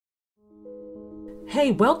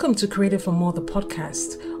Hey, welcome to Creative for More, the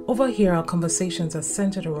podcast. Over here, our conversations are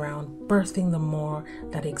centered around birthing the more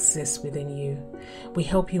that exists within you. We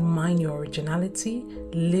help you mine your originality,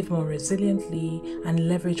 live more resiliently, and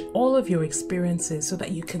leverage all of your experiences so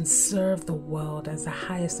that you can serve the world as the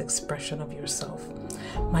highest expression of yourself.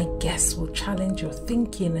 My guests will challenge your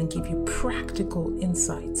thinking and give you practical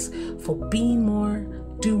insights for being more,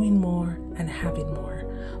 doing more, and having more.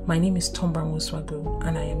 My name is Tomba Muswagu,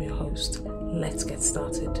 and I am your host. Let's get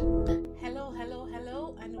started. Hello,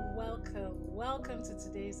 and welcome. Welcome to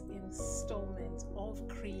today's installment of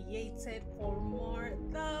Created for More,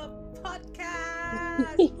 the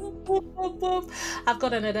podcast. Boop, boop, boop, boop. I've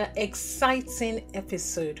got another exciting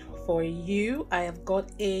episode for you. I have got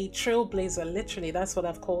a trailblazer, literally, that's what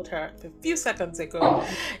I've called her a few seconds ago.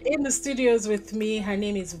 In the studios with me, her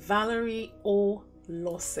name is Valerie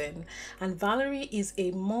Lawson, and Valerie is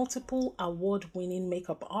a multiple award-winning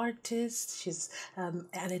makeup artist. She's an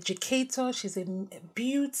educator. She's a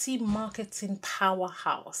beauty marketing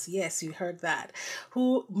powerhouse. Yes, you heard that.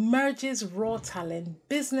 Who merges raw talent,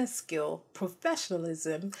 business skill,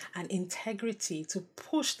 professionalism, and integrity to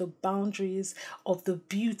push the boundaries of the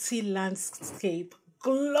beauty landscape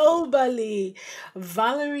globally.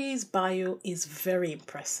 Valerie's bio is very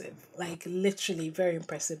impressive, like literally very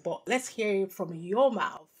impressive. But let's hear it from your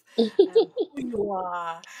mouth. Who you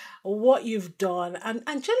are, what you've done, and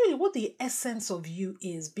generally what the essence of you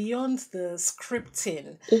is beyond the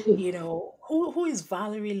scripting. Who is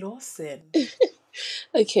Valerie Lawson?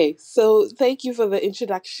 Okay, so thank you for the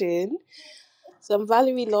introduction. So I'm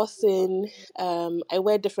Valerie Lawson. I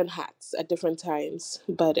wear different hats at different times,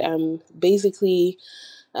 but basically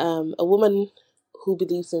a woman who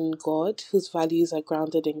believes in God, whose values are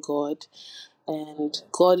grounded in God, and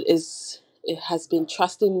it has been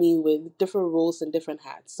trusting me with different roles and different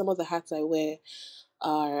hats. Some of the hats I wear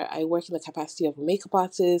are I work in the capacity of a makeup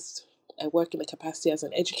artist, I work in the capacity as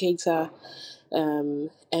an educator, and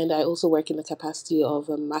I also work in the capacity of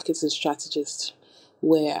a marketing strategist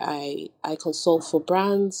where I consult for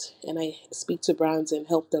brands and I speak to brands and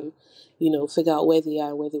help them, figure out where they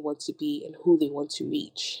are, where they want to be, and who they want to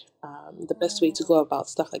reach. The best way to go about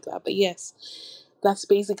stuff like that. But yes, that's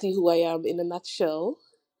basically who I am in a nutshell.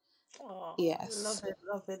 Oh, Yes. love it,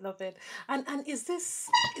 love it, love it. And is this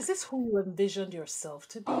who you envisioned yourself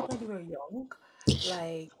to be when you were young?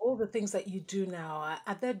 Like all the things that you do now,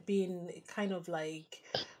 had there been kind of like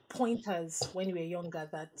pointers when you were younger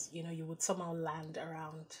that you would somehow land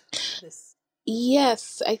around this?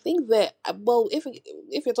 Yes, I think that well, if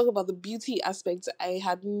you're talking about the beauty aspect, I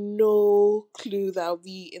had no clue that I'll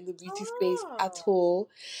be in the beauty space at Oh, all.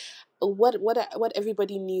 What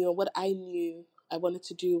everybody knew and what I knew I wanted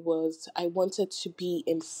to do was I wanted to be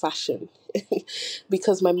in fashion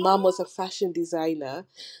because my mom was a fashion designer.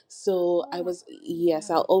 So oh I my was yes,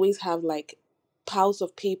 I'll God. always have like piles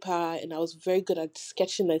of paper and I was very good at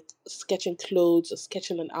sketching clothes or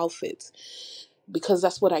sketching an outfit because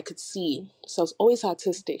that's what I could see. So I was always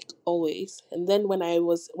artistic, always. And then when I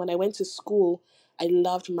went to school, I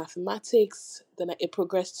loved mathematics. It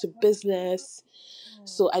progressed to business. Oh,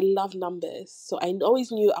 So I love numbers. So I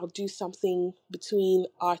always knew I'll do something between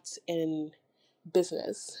art and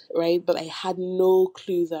business, right? But I had no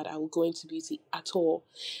clue that I would go into beauty at all.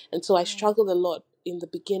 And so I oh, struggled a lot in the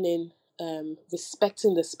beginning,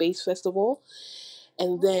 respecting the space, first of all.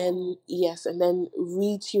 And oh. then, yes, and then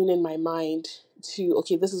retuning my mind to,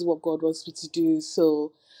 okay, this is what God wants me to do.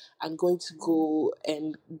 So I'm going to go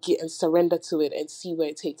and get and surrender to it and see where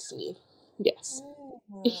it takes me. Yes. Oh.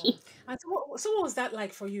 And so what was that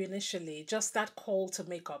like for you initially? Just that call to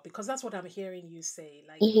make up? Because that's what I'm hearing you say.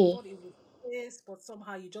 Like you Hmm. thought it was this, but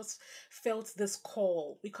somehow you just felt this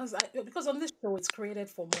call. Because on this show it's created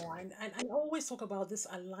for more. And I always talk about this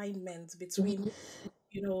alignment between,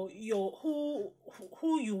 your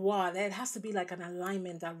who you are. There has to be like an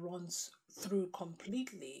alignment that runs through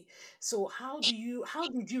completely. So how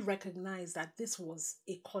did you recognize that this was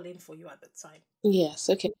a calling for you at the time? Yes,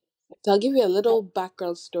 okay. So I'll give you a little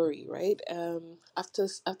background story, right? After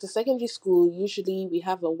secondary school, usually we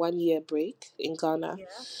have a 1 year break in Ghana. Yeah,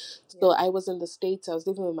 So yeah. I was in the States. I was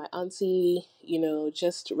living with my auntie,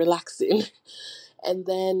 just relaxing. And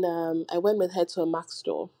then I went with her to a Mac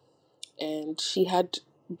store, and she had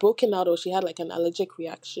broken out, or she had like an allergic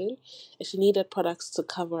reaction, and she needed products to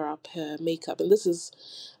cover up her makeup. And this is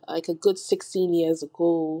like a good 16 years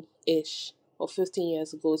ago ish, or 15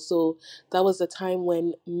 years ago. So that was the time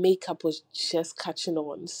when makeup was just catching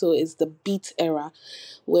on. So it's the beat era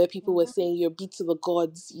where people were saying you're beat to the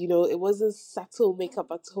gods. It wasn't subtle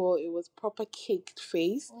makeup at all. It was proper caked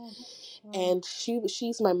face. Mhm, mhm, And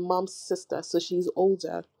she's my mom's sister, so she's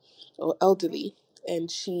older or mhm, elderly. and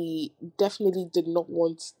she definitely did not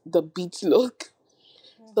want the beat look.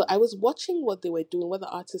 So I was watching what they were doing, what the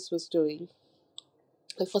artist was doing.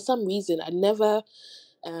 And for some reason, I never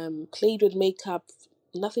played with makeup,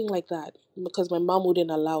 nothing like that, because my mom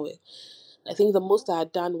wouldn't allow it. I think the most I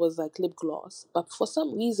had done was like lip gloss. But for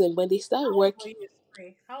some reason, when they started working...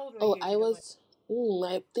 How old were Oh, you I if you don't mind? was...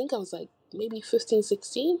 I think I was like maybe 15,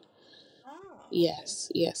 16. Ah, Yes,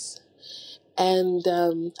 yes. And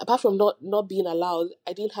apart from not being allowed,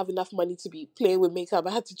 I didn't have enough money to be playing with makeup.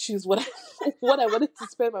 I had to choose what what I wanted to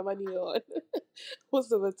spend my money on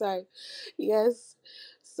most of the time. Yes.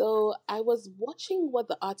 So I was watching what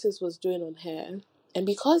the artist was doing on hair. And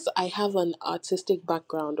because I have an artistic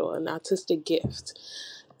background or an artistic gift,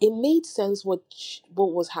 it made sense what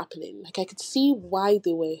was happening. Like I could see why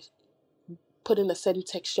they were putting a certain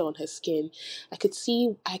texture on her skin. I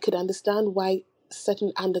could understand why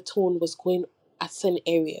certain undertone was going at certain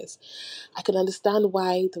areas. I could understand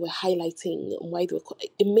why they were highlighting, why they were.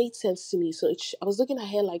 It made sense to me. So I was looking at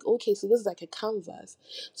her like, okay, so this is like a canvas.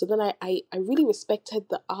 So then I really respected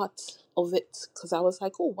the art of it, because I was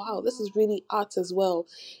like, oh wow, this is really art as well.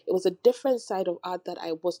 It was a different side of art that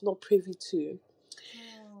I was not privy to.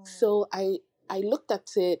 So I looked at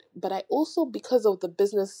it, but I also, because of the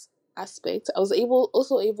business aspect, I was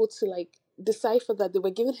also able to like decipher that they were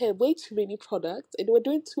giving her way too many products and they were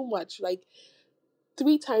doing too much, like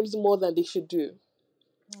 3 times more than they should do.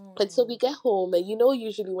 And so we get home, and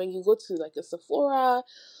usually when you go to like a Sephora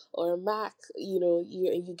or a Mac,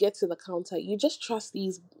 you get to the counter, you just trust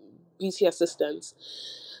these beauty assistants.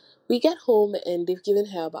 We get home and they've given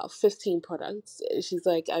her about 15 products. She's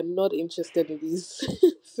like, I'm not interested in these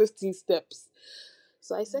 15 steps.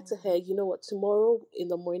 So I said to her, you know what, tomorrow in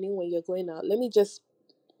the morning when you're going out,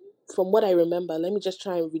 from what I remember, let me just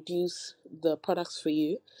try and reduce the products for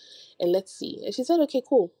you and let's see. And she said, okay,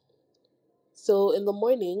 cool. So in the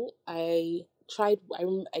morning, I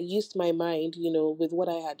used my mind, with what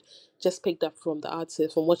I had just picked up from the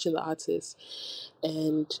artist, from watching the artist.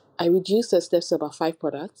 And I reduced her steps to about 5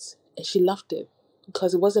 products. And she loved it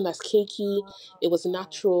because it wasn't as cakey. It was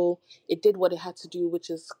natural. It did what it had to do, which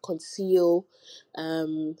is conceal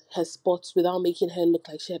her spots without making her look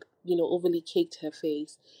like she had, overly caked her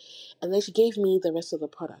face. And then she gave me the rest of the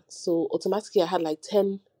products. So automatically I had like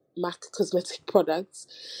 10 MAC cosmetic products.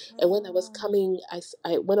 And when when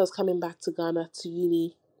I was coming back to Ghana to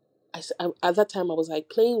uni, at that time I was like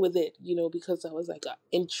playing with it, because I was like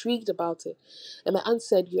intrigued about it. And my aunt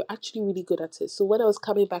said, you're actually really good at it. So when I was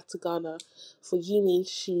coming back to Ghana for uni,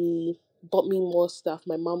 she bought me more stuff.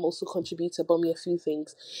 My mom also contributed, bought me a few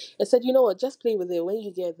things, and said, you know what, just play with it. When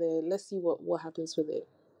you get there, let's see what happens with it.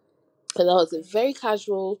 And that was very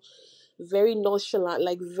casual, very nonchalant,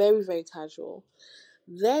 like very, very casual.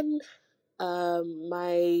 Then I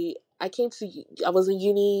was in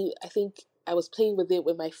uni. I think I was playing with it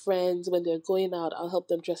with my friends. When they're going out, I'll help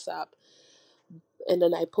them dress up, and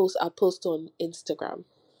then I'll post on Instagram.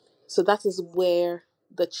 So that is where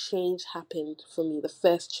the change happened for me. The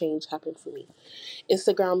first change happened for me.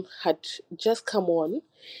 Instagram had just come on,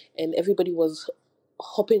 and everybody was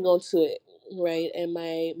hopping onto it, right? And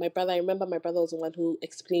my brother, I remember my brother was the one who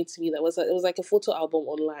explained to me that it was like a photo album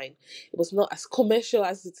online. It was not as commercial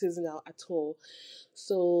as it is now at all.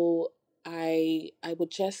 So I would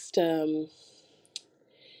just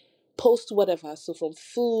post whatever. So from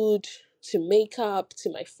food to makeup to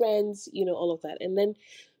my friends, all of that. And then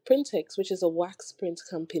Printex, which is a wax print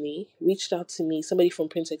company, reached out to me. Somebody from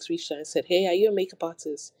Printex reached out and said, hey, are you a makeup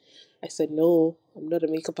artist? I said, no, I'm not a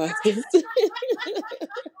makeup artist.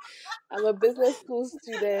 I'm a business school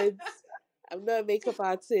student. I'm not a makeup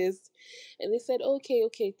artist. And they said,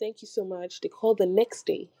 okay, thank you so much. They called the next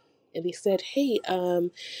day and they said, hey,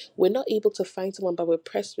 we're not able to find someone, but we're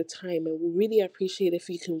pressed with time and we really appreciate if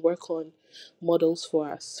you can work on models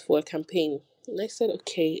for us for a campaign. And I said,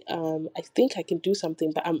 okay, I think I can do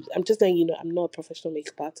something, but I'm just letting you know, I'm not a professional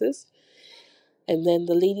makeup artist. And then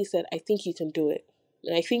the lady said, I think you can do it.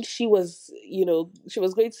 And I think she was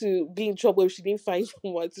going to be in trouble if she didn't find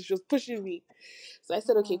someone. So she was pushing me. So I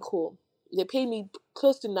said, okay, cool. They paid me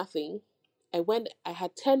close to nothing. I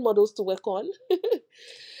had 10 models to work on.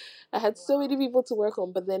 I had so many people to work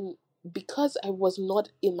on. But then because I was not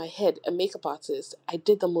in my head a makeup artist, I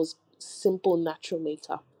did the most simple, natural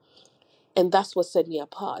makeup. And that's what set me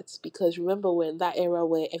apart. Because remember when that era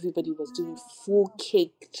where everybody was doing full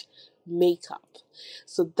caked makeup.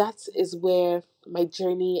 So that is where my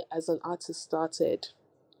journey as an artist started.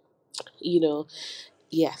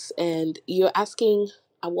 Yes. And you're asking,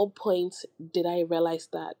 at what point did I realize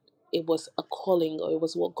that it was a calling, or it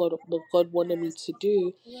was what God wanted me Yes. to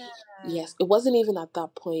do. Yeah. Yes, it wasn't even at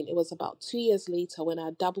that point. It was about 2 years later when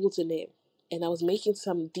I dabbled in it and I was making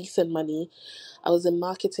some decent money. I was in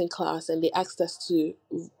marketing class and they asked us to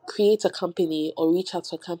create a company or reach out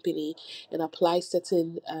to a company and apply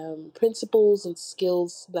certain principles and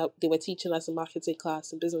skills that they were teaching us in marketing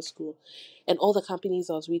class and business school. And all the companies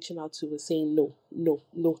I was reaching out to were saying, no, no,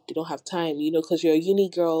 no, they don't have time, because you're a uni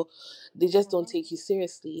girl, they just don't take you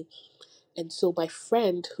seriously. And so my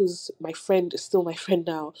friend, who's my friend, is still my friend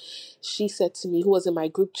now, she said to me, who was in my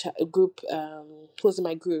who was in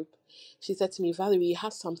my group, she said to me, Valerie, you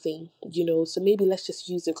have something, so maybe let's just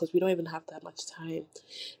use it because we don't even have that much time.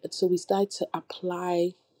 And so we started to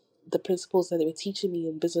apply the principles that they were teaching me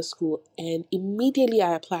in business school. And immediately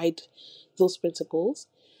I applied those principles.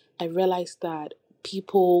 I realized that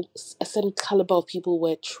a certain caliber of people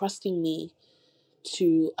were trusting me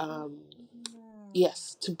to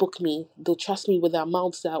yes, to book me. They'll trust me with the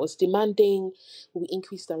amounts that I was demanding. We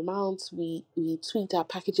increased the amounts, we tweaked our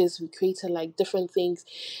packages, we created like different things,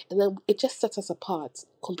 and then it just set us apart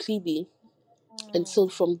completely. And so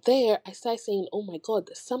from there, I started saying, oh my God,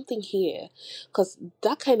 there's something here. Because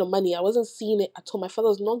that kind of money, I wasn't seeing it at all. My father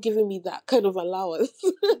was not giving me that kind of allowance,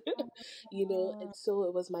 And so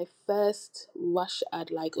it was my first rush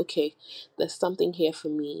at like, okay, there's something here for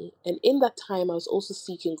me. And in that time, I was also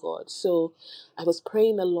seeking God. So I was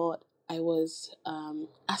praying a lot. I was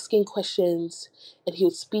asking questions, and He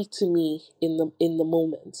would speak to me in the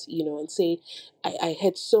moment, and say, I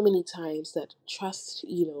heard so many times that trust,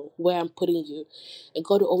 where I'm putting you, and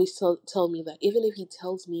God will always tell me that even if He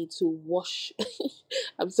tells me to wash,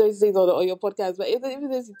 I'm sorry to say that on your podcast, but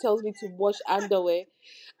even if He tells me to wash underwear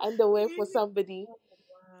for somebody,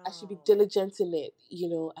 I should be Wow. diligent in it.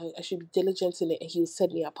 I should be diligent in it, and He will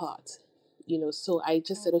set me apart. So I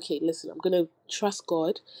just said, okay, listen, I'm gonna trust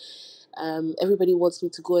God. Everybody wants me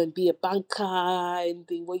to go and be a banker, and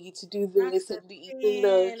they want you to do That's this, the and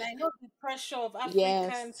thing. I know the pressure of African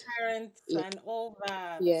yes, parents yeah, and all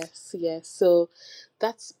that. yes. So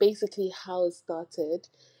that's basically how it started,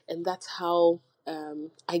 and that's how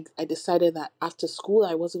I decided that after school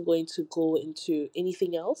I wasn't going to go into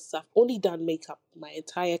anything else. I've only done makeup my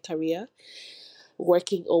entire career,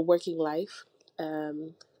 working life,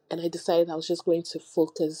 and I decided I was just going to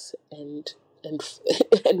focus and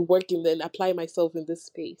and work and then apply myself in this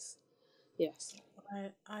space. Yes.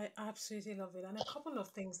 I absolutely love it. And a couple of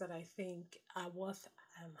things that I think are worth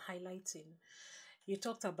highlighting. You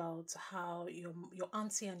talked about how your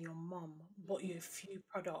auntie and your mom bought you a few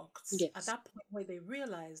products at Yes. that point where they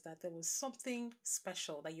realized that there was something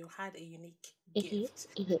special, that you had a unique Mhm. gift,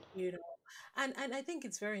 Mhm. you know. And I think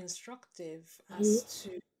it's very instructive Mhm. as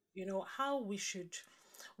to, how we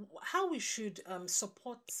should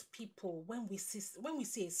support people when we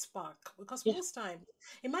see a spark, because Yeah. most times,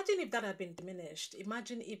 imagine if that had been diminished.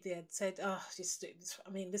 Imagine if they had said, oh, this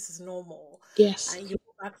is normal, Yes. and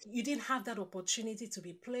you didn't have that opportunity to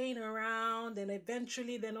be playing around, and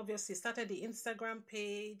eventually then obviously started the Instagram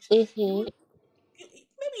page. you Mhm. would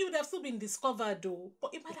Maybe you would have still been discovered though,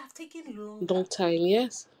 but it might have taken longer. Long time.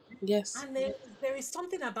 Yes. Yes. And there is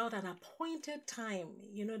something about an appointed time.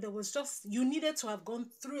 There was just, you needed to have gone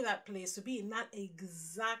through that place to be in that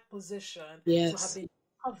exact position to have Yes. been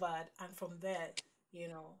covered. And from there,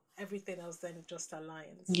 everything else then just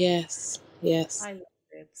aligns. Yes. Yes. I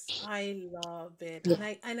love it. I love it.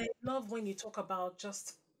 Yeah. And I love when you talk about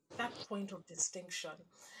just that point of distinction.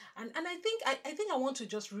 And I think I want to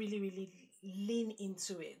just really, really lean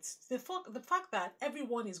into it. The fact that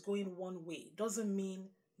everyone is going one way doesn't mean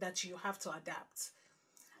that you have to adapt.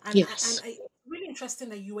 Yes. It's really interesting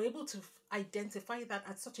that you were able to identify that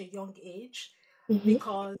at such a young age, Mhm.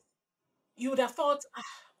 because you would have thought,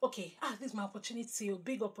 okay, this is my opportunity, a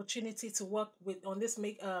big opportunity to work with on this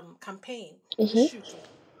make campaign, on this Mhm. shoot.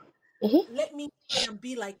 Mhm. Let me try and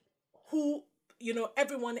be like who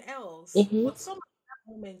everyone else. Mhm. But some at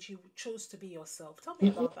that moment you chose to be yourself. Tell me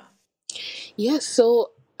Mhm. about that. Yes.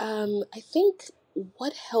 So, I think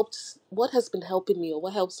what has been helping me, or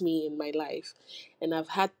what helps me in my life, and I've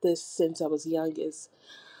had this since I was young, is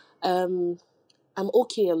um, I'm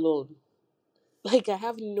okay alone. Like, I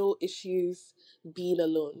have no issues being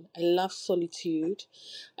alone. I love solitude.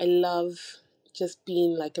 I love just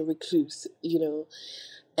being like a recluse.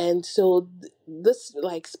 And so this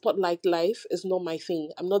like spotlight life is not my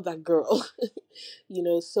thing. I'm not that girl.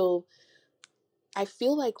 So I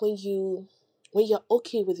feel like when you're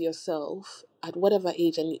okay with yourself at whatever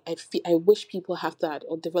age, and I wish people have that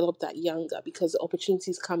or develop that younger, because the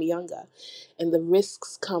opportunities come younger and the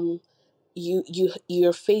risks come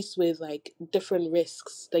you're faced with like different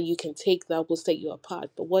risks that you can take that will set you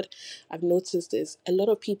apart. But what I've noticed is a lot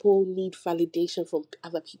of people need validation from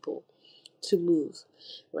other people to move,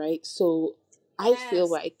 right? So I feel Yes.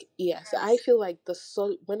 like, yes, I Yes. feel like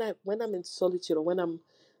when I'm in solitude, or when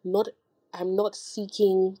not I'm not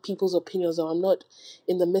seeking people's opinions, or I'm not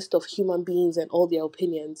in the midst of human beings and all their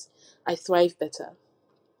opinions, I thrive better,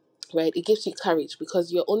 right? It gives you courage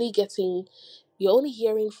because you're only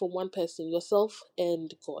hearing from one person, yourself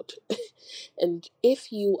and God. And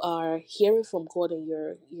if you are hearing from God and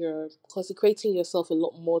you're consecrating yourself a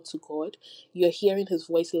lot more to God, you're hearing his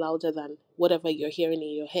voice louder than whatever you're hearing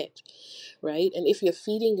in your head, right? And if you're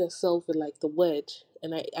feeding yourself with like the word,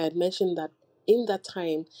 and I had mentioned that in that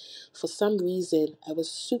time, for some reason, I was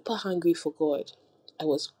super hungry for God. I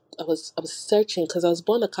was searching because I was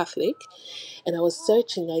born a Catholic, and I was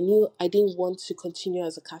searching. I knew I didn't want to continue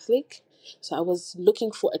as a Catholic, so I was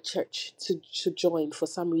looking for a church to join for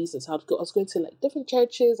some reason. So I was going to like different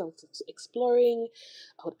churches. I was exploring.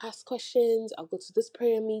 I would ask questions. I would go to this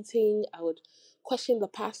prayer meeting. I would question the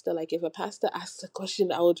pastor. Like if a pastor asked a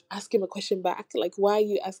question, I would ask him a question back. Like, why are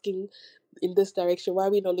you asking in this direction? Why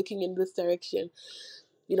are we not looking in this direction?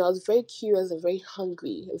 I was very curious and very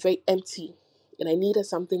hungry, and very empty, and I needed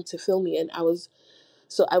something to fill me. And I was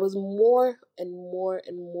more and more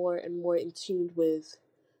and more and more in tune with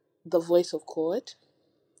the voice of God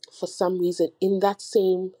for some reason in that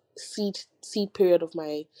same seed period of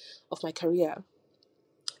my career.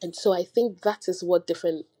 And so I think that's what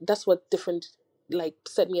different like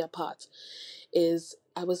set me apart, is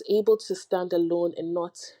I was able to stand alone and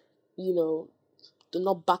not, you know, do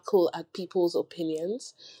not buckle at people's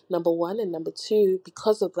opinions, number one. And number two,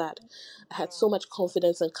 because of that, I had so much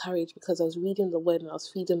confidence and courage because I was reading the word and I was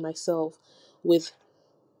feeding myself with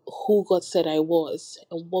who God said I was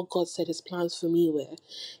and what God said his plans for me were.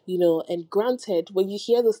 And granted, when you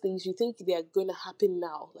hear those things, you think they are going to happen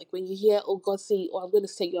now. Like when you hear, oh, God say, oh, I'm going to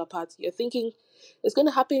set you apart, you're thinking it's going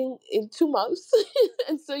to happen in 2 months.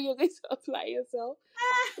 And so you're going to apply yourself.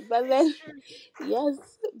 But It's then, true.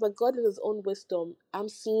 yes, but God in his own wisdom, I'm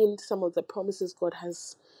seeing some of the promises God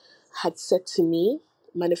had said to me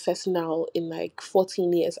manifest now in like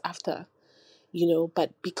 14 years after.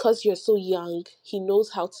 But because you're so young, he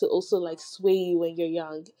knows how to also like sway you when you're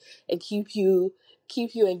young and keep you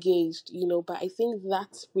engaged. But I think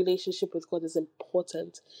that relationship with God is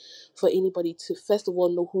important for anybody to, first of all,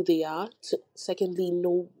 know who they are, to secondly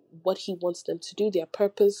know what he wants them to do, their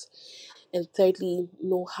purpose, and thirdly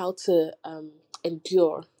know how to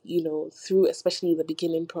endure, through especially the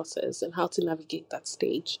beginning process, and how to navigate that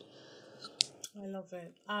stage. I love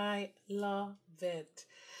it. I love it.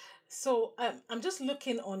 So I'm just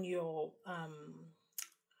looking on your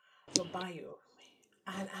bio,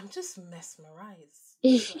 and I'm just mesmerized.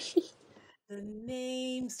 Just like the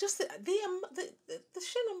names, just the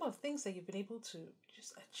sheer number of things that you've been able to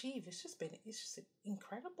just achieve. It's just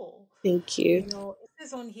incredible. Thank you. It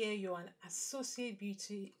says on here you're an associate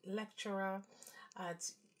beauty lecturer at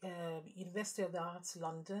University of the Arts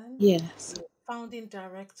London. Yes. You're founding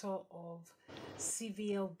director of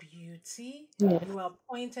CVL Beauty. Yes. You are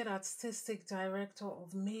appointed artistic director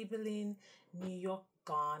of Maybelline, New York,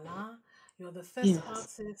 Ghana. You're the first Yes.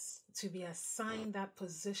 artist to be assigned that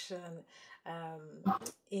position um,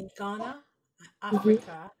 in Ghana, Mm-hmm.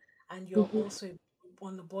 Africa, and you're Mm-hmm. also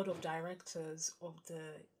on the board of directors of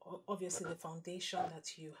obviously the foundation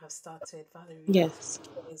that you have started, Valerie Yes.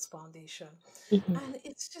 Lawson's Foundation. Mm-hmm. And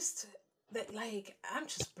it's just that, like, I'm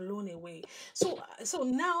just blown away. So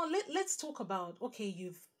now let's talk about, okay,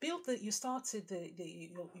 you started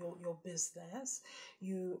your business.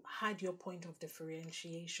 You had your point of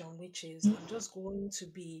differentiation, which is I'm just going to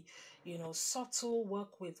be, subtle,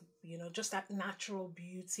 work with, just that natural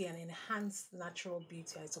beauty and enhance natural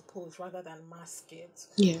beauty, I suppose, rather than mask it,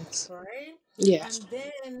 Yes. right? Yes. And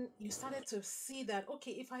then you started to see that,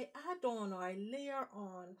 okay, if I add on or I layer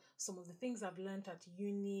on some of the things I've learned at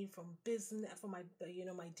uni from business, from my,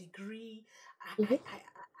 my degree, Mm-hmm.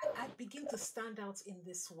 I begin to stand out in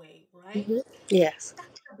this way, right? Mm-hmm. Yes. That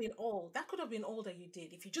could have been all. That could have been all that you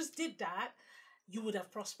did. If you just did that, you would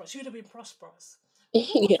have prosperous. You would have been prosperous. But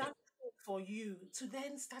what was Yeah. that for you to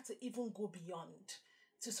then start to even go beyond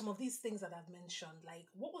to some of these things that I've mentioned? Like,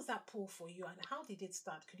 what was that pull for you, and how did it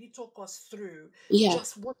start? Could you talk us through Yeah.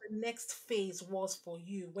 just what the next phase was for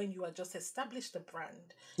you when you had just established the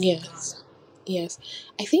brand in Ghana? Yes. Yes.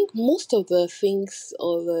 I think most of the things,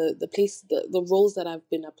 or the roles that I've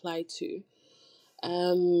been applied to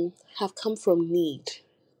have come from need.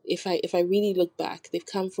 If I really look back, they've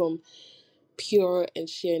come from pure and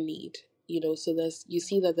sheer need. So you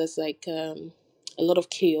see that there's like a lot of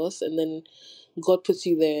chaos, and then God puts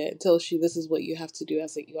you there and tells you this is what you have to do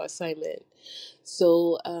as your assignment.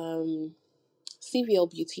 So CVL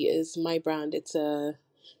Beauty is my brand. It's a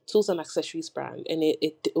tools and accessories brand, and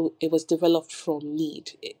it was developed from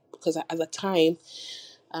need, because at the time,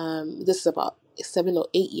 this is about 7 or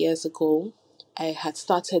 8 years ago, I had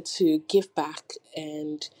started to give back.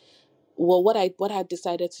 And well, what I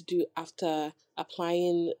decided to do after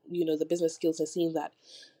applying, the business skills and seeing that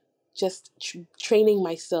just training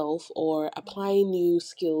myself or applying new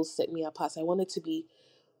skills set me apart. I wanted to be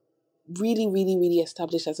really, really, really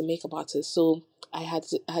established as a makeup artist. So I had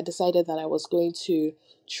decided that I was going to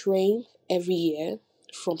train every year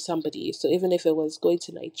from somebody. So even if it was going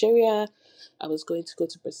to Nigeria, I was going to go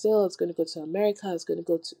to Brazil, I was going to go to America, I was going to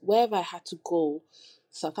go to wherever I had to go,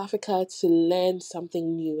 South Africa, to learn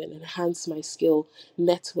something new and enhance my skill,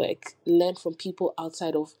 network, learn from people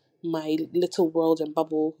outside of my little world and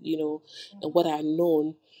bubble, and what I had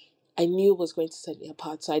known. I knew it was going to set me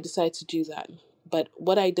apart. So I decided to do that. But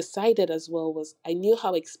what I decided as well was, I knew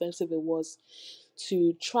how expensive it was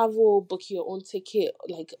to travel, book your own ticket,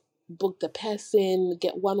 like book the person,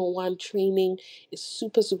 get one-on-one training. It's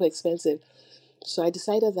super, super expensive. So I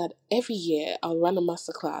decided that every year I'll run a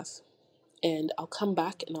masterclass and I'll come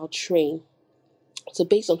back and I'll train. So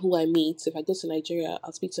based on who I meet, if I go to Nigeria,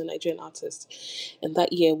 I'll speak to a Nigerian artist, and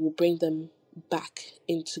that year we'll bring them back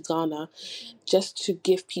into Ghana, just to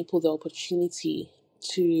give people the opportunity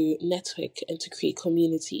to network and to create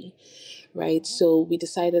community, right? So I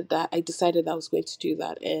decided that I was going to do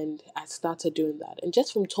that, and I started doing that. And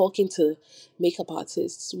just from talking to makeup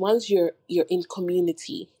artists, once you're in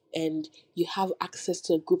community and you have access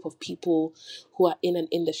to a group of people who are in an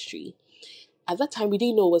industry. At that time, we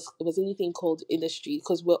didn't know it was anything called industry,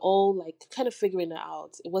 because we're all like kind of figuring it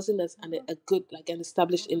out. It wasn't as a good, like, an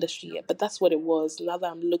established industry yet, but that's what it was. Now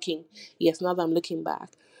that I'm looking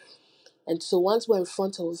back. And so once we're in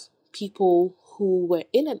front of people who were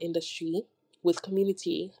in an industry with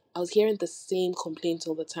community, I was hearing the same complaints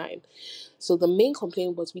all the time. So the main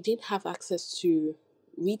complaint was we didn't have access to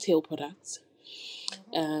retail products,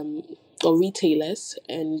 or retailers,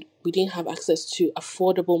 and we didn't have access to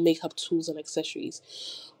affordable makeup tools and accessories.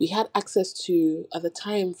 We had access to, at the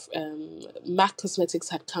time, MAC Cosmetics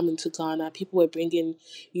had come into Ghana. People were bringing,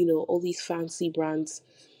 all these fancy brands.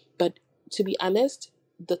 But to be honest,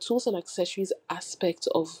 the tools and accessories aspect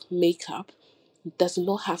of makeup does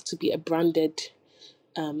not have to be a branded,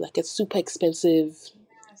 like a super expensive,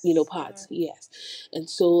 part. Yes. And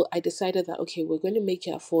so I decided that, okay, we're going to make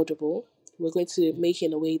it affordable. We're going to make it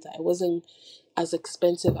in a way that it wasn't as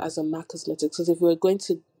expensive as a MAC Cosmetics. Because if we were going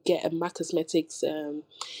to get a MAC Cosmetics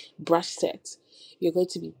brush set, you're going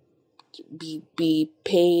to be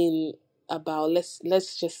paying about,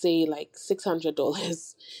 let's just say, like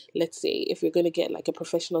 $600. Let's say if you're going to get like a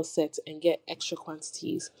professional set and get extra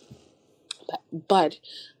quantities. But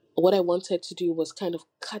what I wanted to do was kind of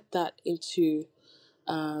cut that into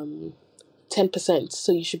 10%.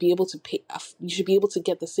 So you should be able to pay. You should be able to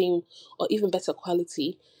get the same or even better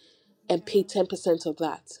quality, and pay 10% of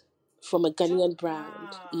that from a Ghanaian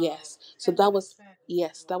brand. Yes. So that was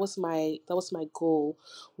my goal.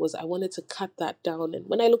 Was I wanted to cut that down, and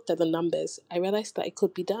when I looked at the numbers, I realized that it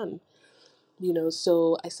could be done.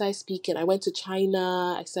 So I started speaking. I went to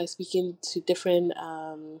China. I started speaking to different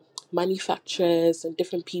manufacturers and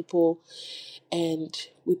different people, and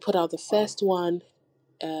we put out the first one.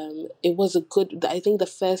 It was a good. I think the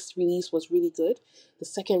first release was really good. The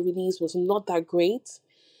second release was not that great,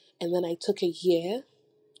 and then I took a year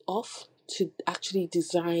off to actually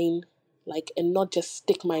design, like, and not just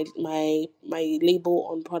stick my label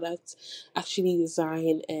on products. Actually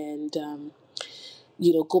design and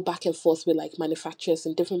go back and forth with like manufacturers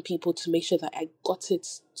and different people to make sure that I got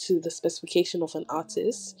it to the specification of an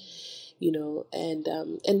artist,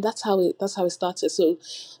 and that's how it started. So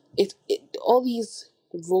it all these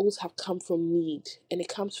roles have come from need, and it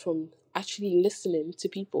comes from actually listening to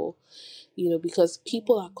people, because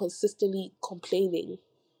people are consistently complaining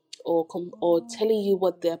or telling you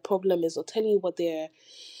what their problem is, or telling you what their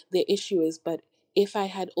issue is. But if I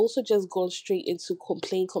had also just gone straight into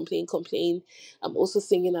complain, I'm also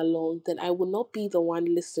singing along, then I will not be the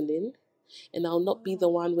one listening, and I'll not be the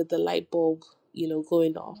one with the light bulb,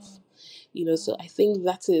 going off. So I think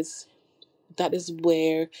that is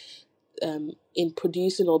where, in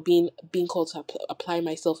producing or being called to apply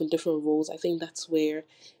myself in different roles, I think that's where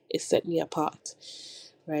it set me apart,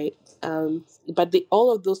 right? But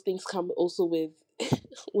all of those things come also with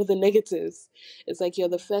with the negatives. It's like you're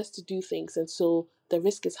the first to do things, and so the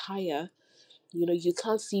risk is higher. You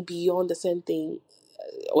can't see beyond a certain thing.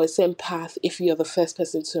 or a certain path if you're the first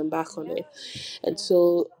person to embark on it. And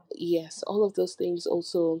so, yes, all of those things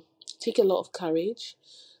also take a lot of courage,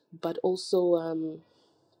 but also,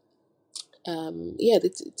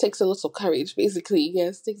 it takes a lot of courage, basically.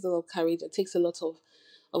 Yes, it takes a lot of courage. It takes a lot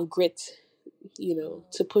of grit,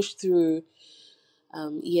 to push through.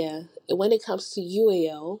 Yeah. When it comes to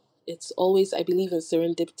UAL, it's always, I believe in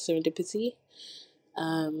serendipity.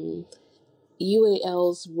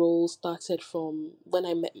 UAL's role started from when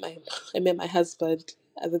I met my husband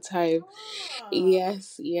at the time.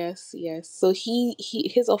 Yes, yes, yes. So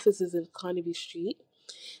his office is in Carnaby Street,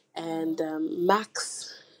 and Mac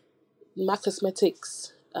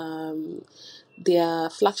Cosmetics, their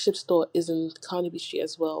flagship store is in Carnaby Street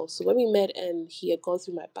as well. So when we met and he had gone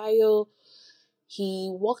through my bio,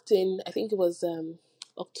 he walked in. I think it was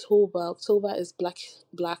October. October is Black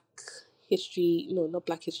History. No, not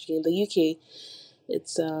Black History in the UK.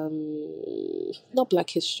 It's not Black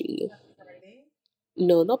History.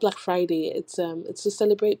 No, not Black Friday. It's to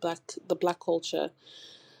celebrate the Black culture.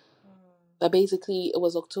 But basically, it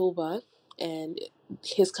was October, and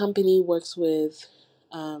his company works with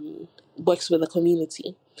a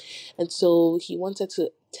community, and so he wanted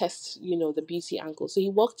to test, the beauty angle. So he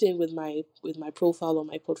walked in with my profile on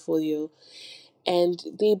my portfolio, and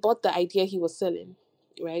they bought the idea he was selling,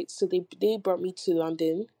 right? So they brought me to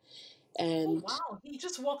London, and wow, he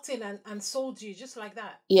just walked in and sold you just like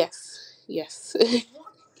that. yes, yes, Oh,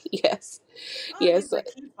 yes. he's a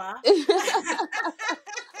keeper.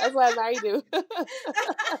 That's why I married him.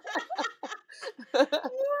 What? Are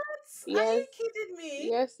Yes. you kidding me?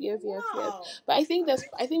 Yes. Wow. But I think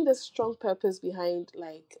there's strong purpose behind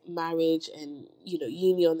like marriage and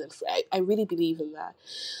union, and I really believe in that.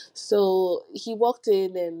 So he walked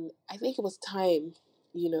in, and I think it was time.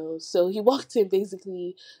 So he walked in,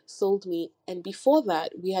 basically sold me, and before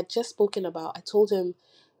that we had just spoken about. I told him,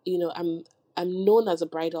 I'm known as a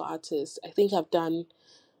bridal artist. I think I've done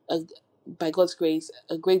by God's grace,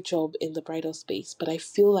 a great job in the bridal space, but I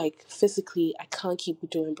feel like physically I can't keep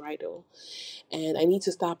doing bridal, and I need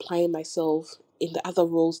to start applying myself in the other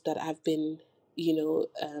roles that I've been in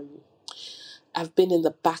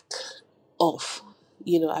the back of.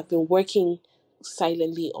 I've been working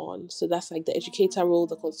silently on. So that's like the educator role,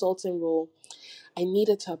 the consulting role. I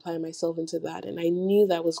needed to apply myself into that, and I knew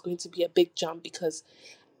that was going to be a big jump because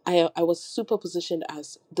I was super positioned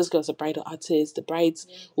as this girl's a bridal artist. The brides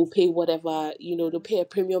will pay whatever, they'll pay a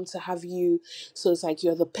premium to have you. So it's like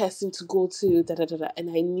you're the person to go to, da da da da. And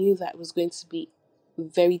I knew that it was going to be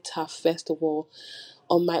very tough, first of all,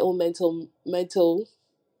 on my own mental,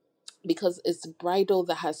 because it's bridal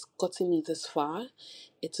that has gotten me this far.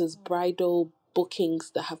 It is bridal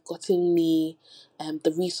bookings that have gotten me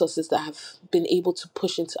the resources that have been able to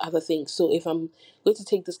push into other things. So if I'm going to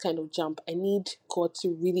take this kind of jump, I need God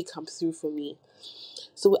to really come through for me.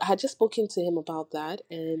 So I had just spoken to him about that,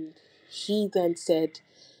 and he then said,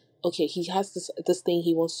 okay, he has this thing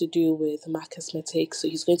he wants to do with Mac Cosmetics, so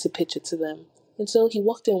he's going to pitch it to them. And so he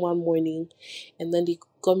walked in one morning, and then they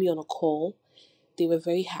got me on a call. They were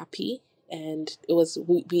very happy, and it was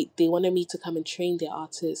they wanted me to come and train their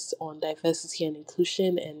artists on diversity and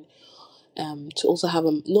inclusion, and to also have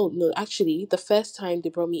actually the first time they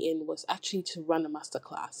brought me in was actually to run a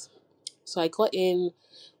masterclass. So I got in,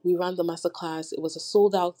 we ran the masterclass. It was a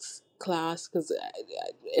sold out class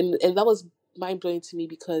and that was mind blowing to me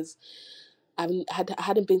because I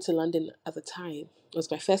hadn't been to London at the time. It was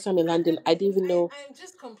my first time in London. I didn't even know. I'm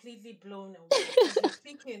just completely blown away as you're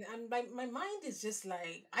speaking, and my mind is just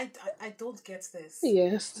like, I don't get this.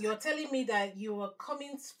 Yes. You're telling me that you were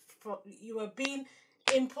you were being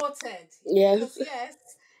imported. Yes. Because yes,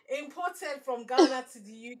 imported from Ghana to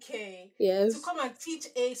the UK. Yes. To come and teach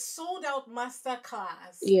a sold out master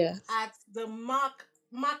class. Yes. At the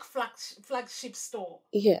Mac flagship store.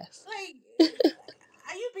 Yes. Like,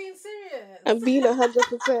 are you being serious? I'm being 100%,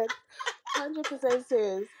 100% serious. So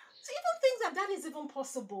even things like that is even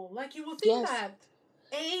possible. Like you would think that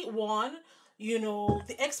one,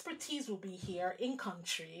 the expertise will be here in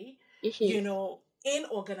country, in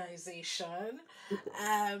organization,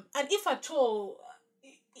 and if at all,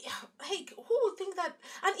 hey, who would think that?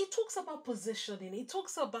 And it talks about positioning. It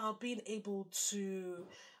talks about being able to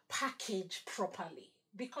package properly.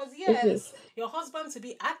 Because yes, your husband to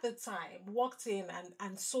be at the time walked in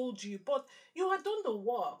and sold you, but you had done the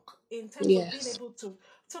work in terms of being able to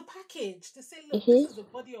package, to say, look, this is the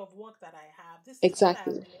body of work that I have. This is what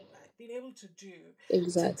I've been able to do.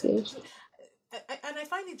 Exactly. And I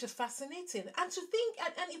find it just fascinating. And to think,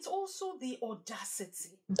 and it's also the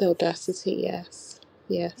audacity. The audacity, yes.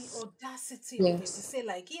 the Yes. audacity of it to Yes. say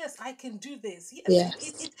like, yes, I can do this. Yes,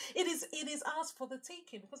 Yes. it is ours for the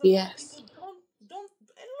taking, because a lot of Yes. people don't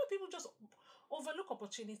a lot of people just overlook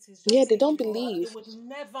opportunities, Yeah, just they say, don't you know what, believe. they would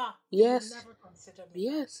Yes. never consider me.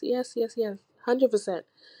 Yes. Yes. Yes. Yes. 100%.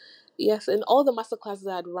 Yes. And all the master classes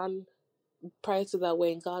I had run prior to that were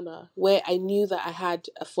in Ghana, where I knew that I had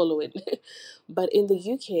a following. But in the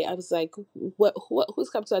UK, I was like, who's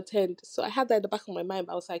come to attend? So I had that in the back of my mind.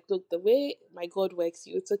 But I was like, look, the way my God works,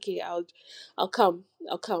 you, it's okay. I'll come.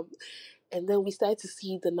 I'll come. And then we started to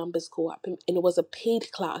see the numbers go up, and it was a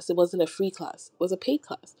paid class. It wasn't a free class. It was a paid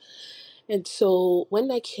class. And so when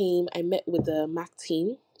I came, I met with the Mac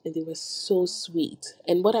team, and they were so sweet.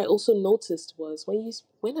 And what I also noticed was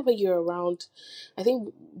whenever you're around, I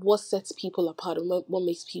think what sets people apart and what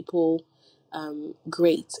makes people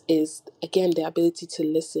great is, again, their ability to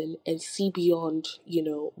listen and see beyond,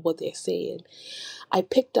 what they're saying. I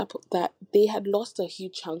picked up that they had lost a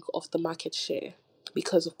huge chunk of the market share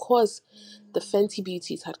because, of course, the Fenty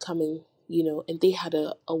Beauties had come in, and they had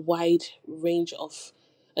a wide range of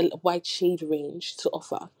a wide shade range to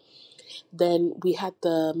offer. Then we had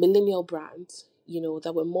the millennial brands,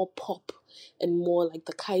 that were more pop and more like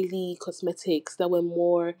the Kylie cosmetics that were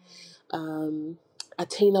more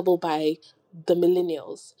attainable by the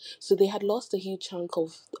millennials. So they had lost a huge chunk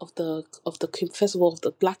first of all, of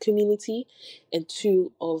the black community, and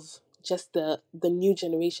two, of just the new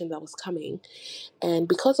generation that was coming. And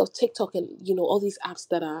because of TikTok and all these apps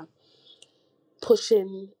that are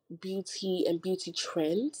pushing beauty and beauty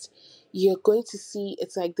trends, you're going to see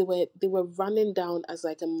it's like they were running down as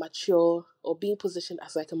like a mature, or being positioned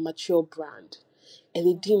as like a mature brand, and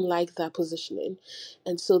they didn't like that positioning.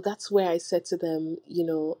 And so that's where I said to them,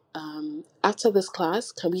 after this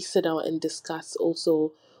class, can we sit down and discuss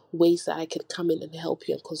also ways that I could come in and help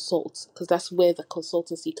you and consult, because that's where the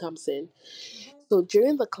consultancy comes in. So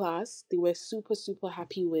during the class, they were super, super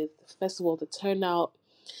happy with, first of all, the turnout.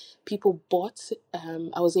 People bought.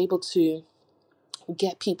 I was able to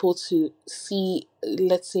get people to see,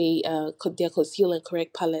 let's say, their conceal and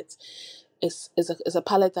correct palette is a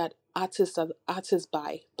palette that artists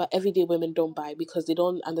buy, but everyday women don't buy because they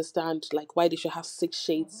don't understand like why they should have 6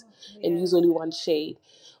 shades and use only one shade.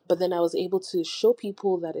 But then I was able to show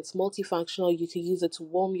people that it's multifunctional. You can use it to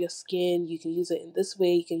warm your skin. You can use it in this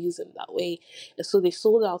way. You can use it in that way. And so they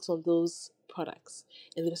sold out on those products,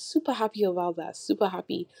 and they were super happy about that. Super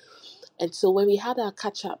happy. And so when we had our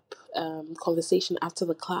catch up conversation after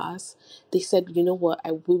the class, they said, you know what,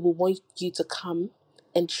 we will want you to come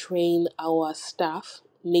and train our staff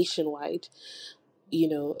nationwide, you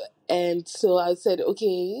know. And so I said,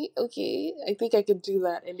 okay, I think I can do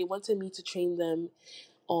that. And they wanted me to train them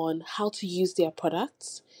on how to use their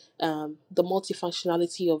products, the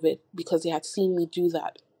multifunctionality of it, because they had seen me do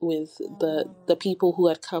that with the people who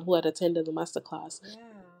had come, who had attended the masterclass.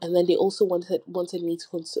 And then they also wanted me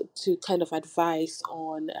to kind of advise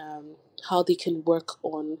on how they can work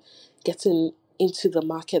on getting into the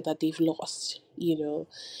market that they've lost,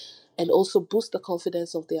 and also boost the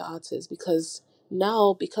confidence of their artists, because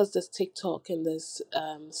now, because there's TikTok and there's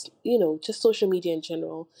just social media in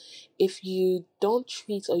general, if you don't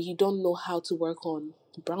treat or you don't know how to work on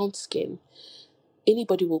brown skin,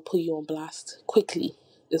 anybody will put you on blast quickly.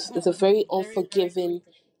 It's a very Very, very unforgiving,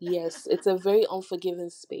 quickly. yes, it's a very unforgiving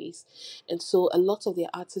space. And so a lot of the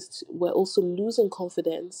artists were also losing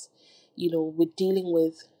confidence, with dealing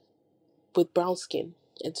with brown skin.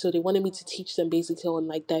 And so they wanted me to teach them basically on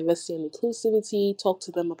like diversity and inclusivity, talk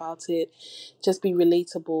to them about it, just be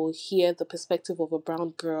relatable, hear the perspective of a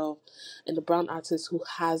brown girl and a brown artist who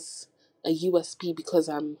has a USP, because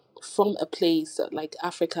I'm from a place like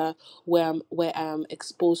Africa where I'm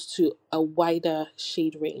exposed to a wider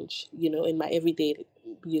shade range, in my everyday,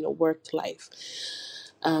 work life.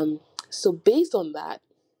 So based on that,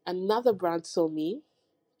 another brand saw me,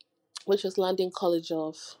 which was London College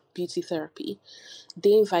of Beauty Therapy.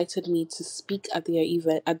 They invited me to speak at their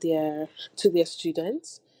event to their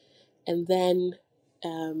students. And then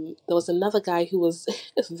there was another guy who was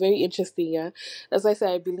very interesting. Yeah, as I said,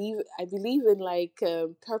 I believe in like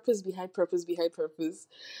purpose behind purpose behind purpose.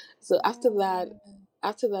 So after that,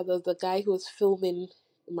 there was the guy who was filming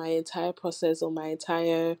my entire process, or my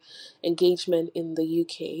entire engagement in the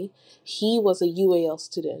UK. He was a UAL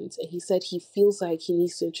student, and he said he feels like he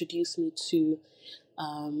needs to introduce me to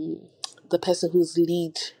um, the person who's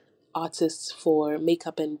lead artist for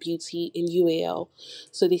makeup and beauty in UAL.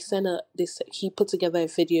 So he put together a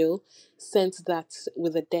video, sent that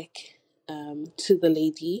with a deck to the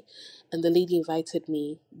lady, and the lady invited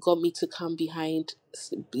me, got me to come behind,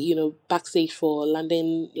 backstage for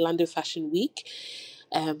London Fashion Week.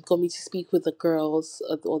 got me to speak with the girls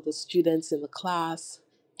or the students in the class.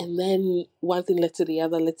 And then one thing led to the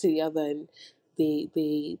other, and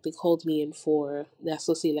they called me in for the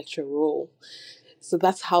associate lecturer role. So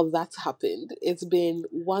that's how that happened. It's been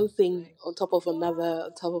one thing on top of another,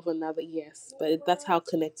 on top of another, yes. But that's how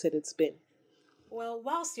connected it's been. Well,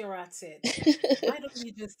 whilst you're at it, why don't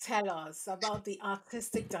you just tell us about the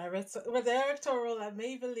director role at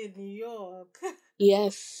Maybelline New York?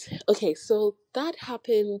 Yes. Okay, so that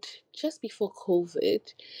happened just before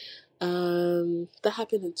COVID. That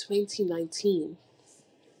happened in 2019.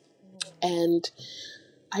 And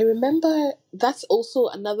I remember that's also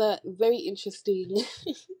another very interesting.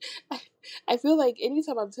 I, I feel like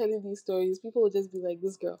anytime I'm telling these stories, people will just be like,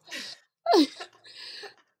 this girl.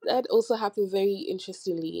 That also happened very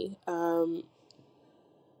interestingly.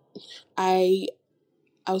 I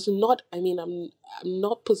I was not. I mean, I'm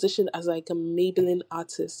not positioned as like a Maybelline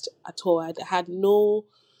artist at all. I had no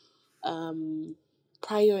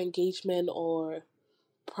prior engagement or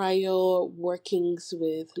prior workings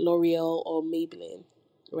with L'Oreal or Maybelline,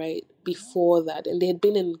 right? Before that, and they had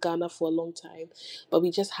been in Ghana for a long time, but we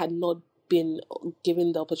just had not been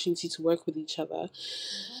given the opportunity to work with each other.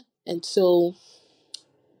 And so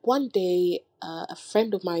one day, a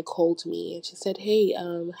friend of mine called me and she said, "Hey,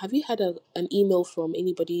 have you had an email from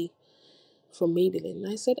anybody from Maybelline?" And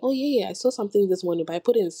I said, "Oh yeah, I saw something this morning, but I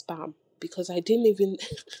put it in spam because I didn't even,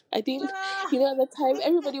 I didn't, Ah, at the time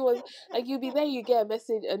everybody was like, you'll be there, you get a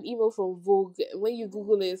message, an email from Vogue. When you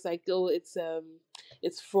Google it, it's like, oh, it's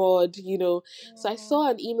fraud, So I saw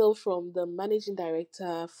an email from the managing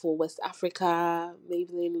director for West Africa,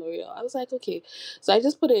 Maybelline L'Oreal. I was like, okay, so I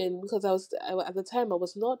just put it in because at the time I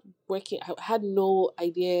was not working. I had no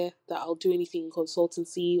idea that I'll do anything in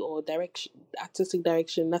consultancy or direction, artistic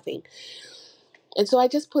direction, nothing. And so I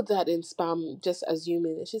just put that in spam, just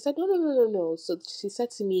assuming. And she said, no, no, no, no, no. So she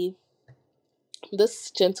said to me,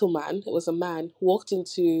 this gentleman, it was a man, walked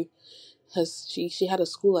into she had a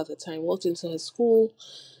school at the time, walked into her school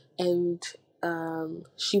and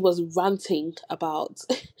she was ranting about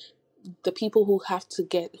the people who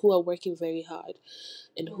are working very hard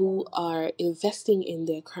and who are investing in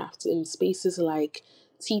their craft in spaces like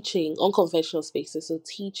teaching, unconventional spaces, so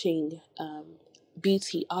teaching,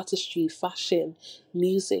 beauty, artistry, fashion,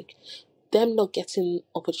 music, them not getting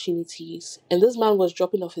opportunities. And this man was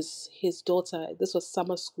dropping off his daughter. This was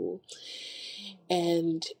summer school,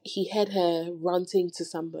 and he had her ranting to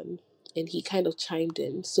someone. And he kind of chimed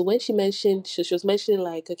in. So when she mentioned, she was mentioning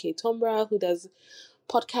like, okay, Tombra, who does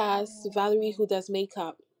podcasts, Valerie, who does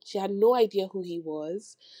makeup. She had no idea who he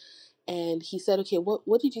was. And he said, okay,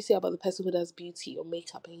 what did you say about the person who does beauty or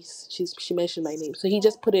makeup? And she mentioned my name. So he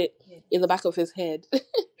just put it in the back of his head.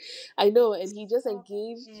 I know. And he just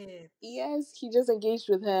engaged. Yes, he just engaged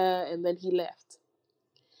with her and then he left.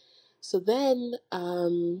 So then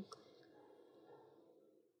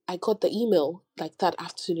I got the email like that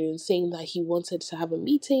afternoon saying that he wanted to have a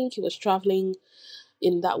meeting. He was traveling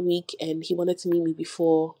in that week and he wanted to meet me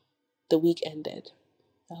before the week ended.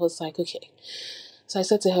 I was like, okay. So I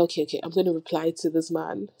said to her, okay, I'm going to reply to this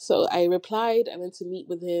man. So I replied, I went to meet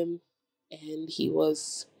with him, and he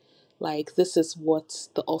was like, this is what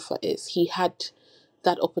the offer is. He had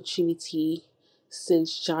that opportunity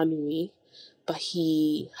since January, but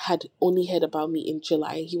he had only heard about me in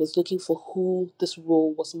July. He was looking for who this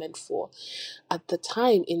role was meant for. At the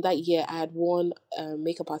time, in that year, I had won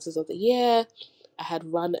Makeup Artist of the Year. I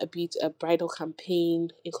had run a bridal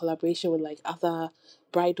campaign in collaboration with like other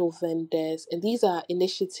bridal vendors. And these are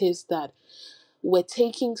initiatives that were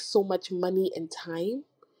taking so much money and time,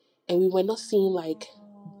 and we were not seeing like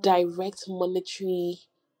direct monetary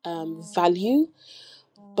value.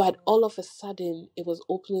 But all of a sudden, it was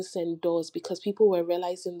opening certain doors because people were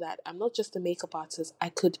realizing that I'm not just a makeup artist. I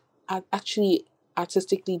could actually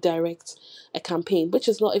artistically direct a campaign, which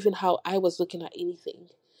is not even how I was looking at anything.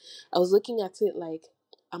 I was looking at it like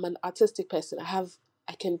I'm an artistic person.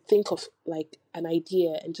 I can think of like an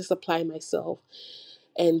idea and just apply myself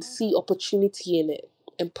and see opportunity in it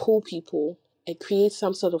and pull people and create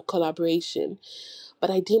some sort of collaboration. But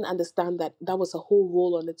I didn't understand that that was a whole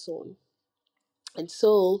role on its own. And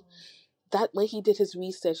so that when he did his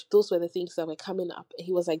research, those were the things that were coming up. And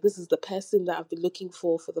he was like, this is the person that I've been looking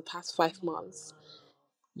for the past 5 months.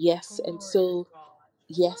 Yes. And so,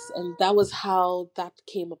 yes. And that was how that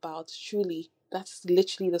came about. Truly, that's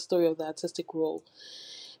literally the story of the artistic role.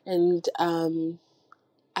 And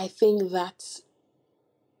I think that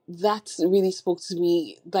really spoke to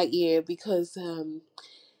me that year because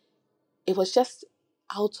it was just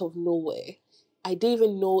out of nowhere. I didn't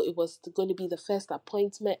even know it was going to be the first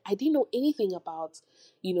appointment. I didn't know anything about,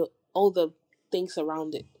 all the things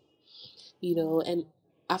around it, and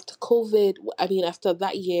after COVID, after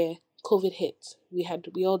that year, COVID hit. We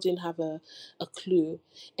all didn't have a clue.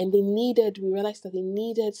 And we realized that they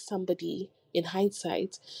needed somebody, in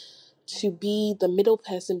hindsight, to be the middle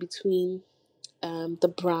person between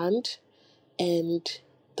the brand and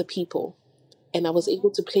the people. And I was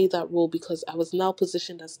able to play that role because I was now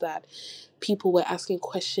positioned as that. People were asking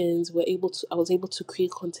questions. I was able to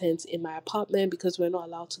create content in my apartment because we're not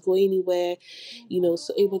allowed to go anywhere,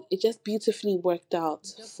 so it just beautifully worked out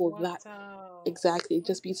for that. Exactly. It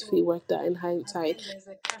just beautifully worked out in hindsight. Again, there's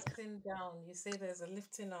a casting down. You say there's a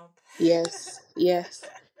lifting up. Yes, yes,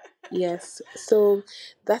 yes. So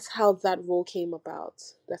that's how that role came about.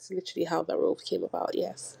 That's literally how that role came about.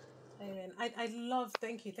 Yes. And I love,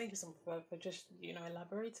 thank you so much for just,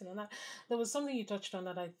 elaborating on that. There was something you touched on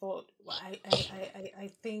that I thought, well, I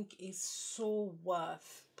think is so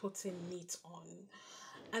worth putting meat on.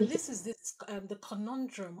 And this is the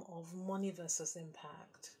conundrum of money versus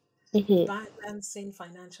impact. Mm-hmm. Balancing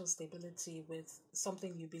financial stability with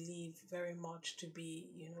something you believe very much to be,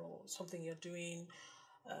 something you're doing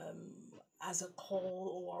as a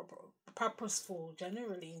call or purposeful,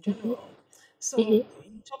 generally in general. So Mm-hmm.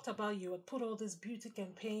 you talked about you had put all these beauty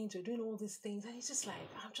campaigns, you're doing all these things, and it's just like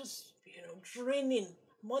I'm just draining.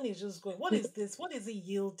 Money is just going. What is this? What is it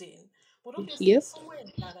yielding? But obviously, Yep. somewhere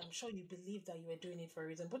in that, I'm sure you believe that you were doing it for a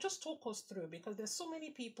reason. But just talk us through, because there's so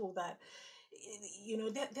many people that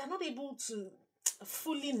they're not able to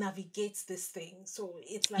fully navigate this thing. So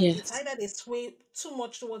it's like it's Yes. either they sway too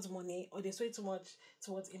much towards money or they sway too much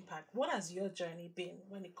towards impact. What has your journey been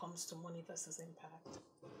when it comes to money versus impact?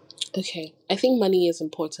 Okay, I think money is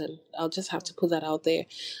important. I'll just have to put that out there.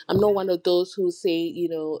 I'm not Yeah. one of those who say, you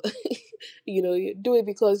do it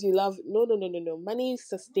because you love. No, no, no, no, no. Money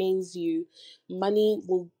sustains you. Money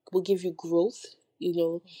will give you growth.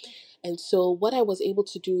 And so what I was able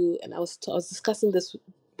to do, and I was discussing this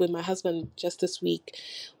with my husband just this week,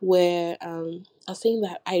 where I was saying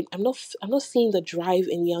that I'm not seeing the drive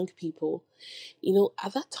in young people.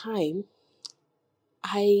 At that time,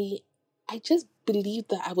 I I just believed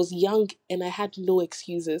that I was young and I had no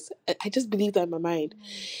excuses. I just believed that in my mind.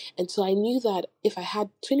 And so I knew that if I had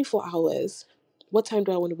 24 hours, what time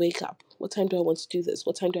do I want to wake up? What time do I want to do this?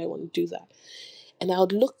 What time do I want to do that? And I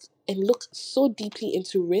would look so deeply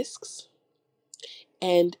into risks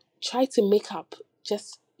and try to make up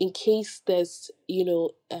just in case it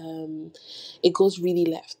goes really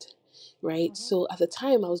left, right? So at the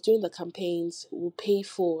time I was doing the campaigns, we'll pay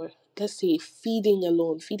for, let's say, feeding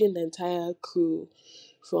alone, feeding the entire crew,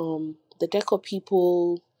 from the decor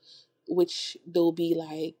people, which they'll be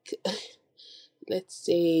like, let's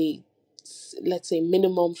say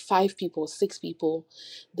minimum 5 people, 6 people,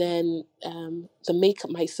 then the makeup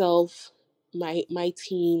myself, my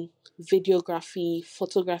team, videography,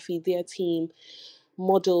 photography, their team,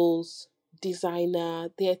 models, designer,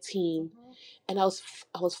 their team, and I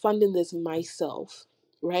was funding this myself,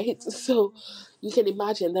 right? So you can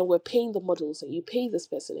imagine that we're paying the models, and you pay this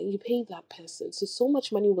person and you pay that person, so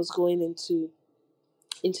much money was going into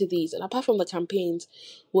these. And apart from the campaigns,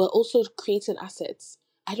 we're also creating assets.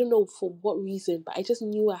 I don't know for what reason, but I just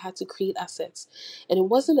knew I had to create assets. And it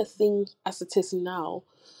wasn't a thing as it is now.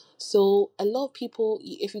 So a lot of people,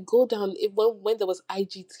 if you go down, when there was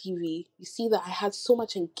IGTV, you see that I had so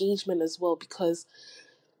much engagement as well, because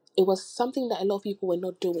it was something that a lot of people were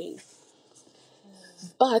not doing.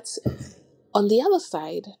 But on the other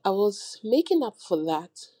side, I was making up for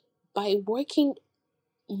that by working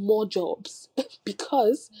more jobs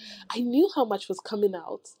because I knew how much was coming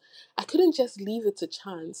out. I couldn't just leave it to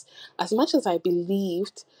chance. As much as I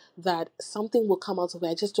believed that something will come out of it,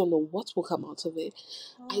 I just don't know what will come out of it.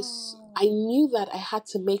 I knew that I had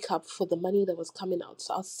to make up for the money that was coming out.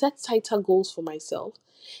 So I'll set tighter goals for myself.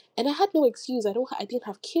 And I had no excuse. I didn't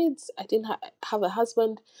have kids. I didn't have a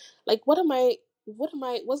husband. Like, what's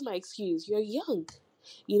my excuse? You're young.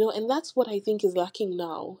 And that's what I think is lacking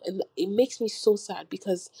now. And it makes me so sad,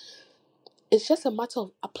 because it's just a matter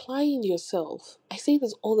of applying yourself. I say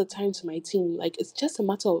this all the time to my team. Like, it's just a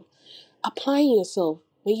matter of applying yourself.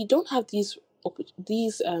 When you don't have these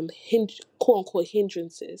quote unquote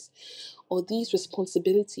hindrances, or these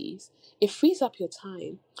responsibilities, it frees up your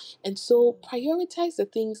time. And so prioritize the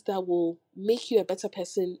things that will make you a better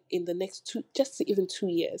person in the next even 2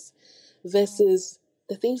 years, versus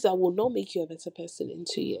the things that will not make you a better person in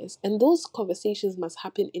 2 years. And those conversations must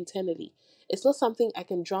happen internally. It's not something I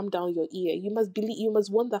can drum down your ear. You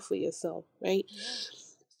must want that for yourself, right?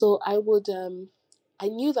 So I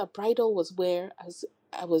knew that bridal was where, as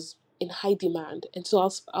I was in high demand, and so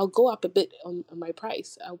I'll go up a bit on my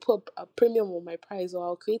price. I'll put a premium on my price, or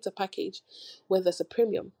I'll create a package where there's a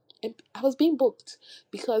premium. And I was being booked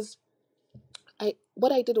because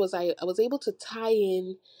what I did was I was able to tie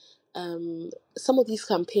in some of these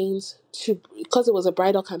campaigns to, because it was a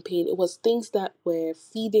bridal campaign, it was things that were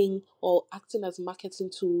feeding or acting as marketing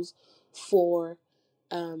tools for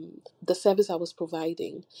the service I was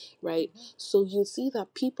providing, right? So you see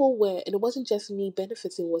that people were, and it wasn't just me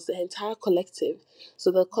benefiting, it was the entire collective.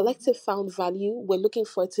 So the collective found value. We're looking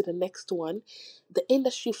forward to the next one. The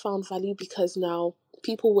industry found value because now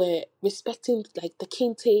people were respecting, like, the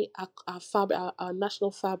kente, our fabric, our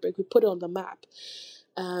national fabric. We put it on the map.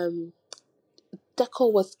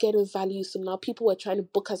 Decor was getting value, so now people were trying to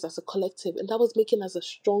book us as a collective, and that was making us a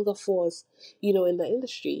stronger force, in the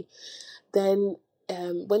industry. Then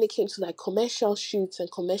when it came to like commercial shoots and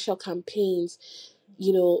commercial campaigns,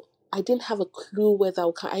 I didn't have a clue where that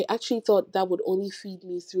would come. I actually thought that would only feed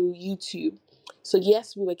me through YouTube. So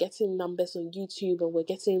yes, we were getting numbers on YouTube and we're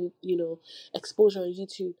getting, exposure on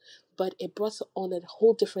YouTube, but it brought on a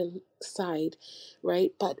whole different side,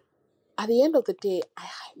 right? But at the end of the day, I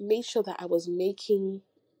made sure that I was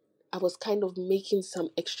kind of making some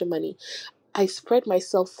extra money. I spread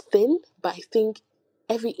myself thin, but I think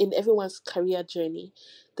in everyone's career journey,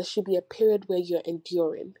 there should be a period where you're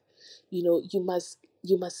enduring. You must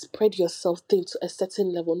spread yourself thin to a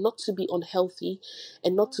certain level, not to be unhealthy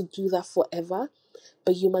and not to do that forever,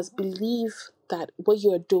 but you must believe that what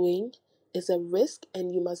you're doing is a risk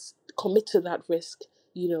and you must commit to that risk,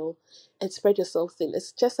 and spread yourself thin.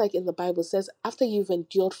 It's just like in the Bible says, after you've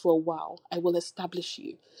endured for a while, I will establish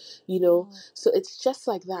you, So it's just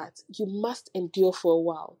like that. You must endure for a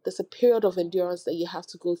while. There's a period of endurance that you have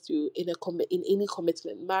to go through in any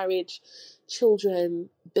commitment, marriage, children,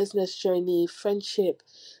 business journey, friendship.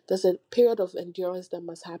 There's a period of endurance that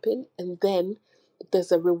must happen, and then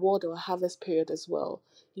there's a reward or a harvest period as well,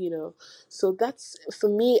 So that's, for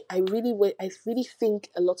me, I really think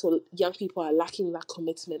a lot of young people are lacking that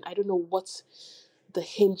commitment. I don't know what the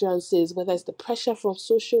hindrance is, whether it's the pressure from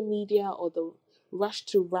social media or the rush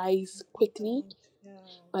to rise quickly. Yeah,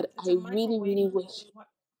 But it's I a really, really wish.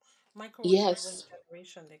 microwave Yes,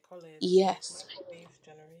 generation, they call it. yes, Microwave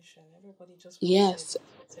generation. Everybody just yes,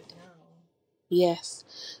 wants it now. yes.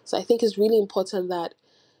 So I think it's really important that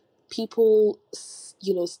people,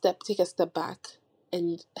 take a step back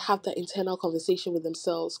and have that internal conversation with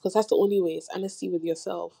themselves, because that's the only way. It's honesty with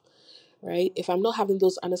yourself, right? If I'm not having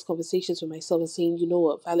those honest conversations with myself and saying, you know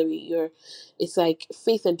what, Valerie, it's like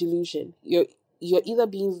faith and delusion. You're either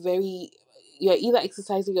you're either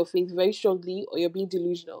exercising your faith very strongly or you're being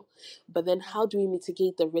delusional. But then how do we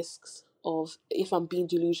mitigate the risks of, if I'm being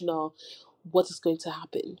delusional, what is going to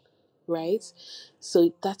happen? Right?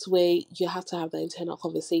 So that's where you have to have that internal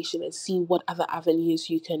conversation and see what other avenues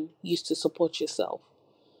you can use to support yourself.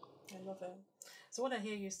 I love it. So what I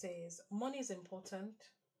hear you say is money is important.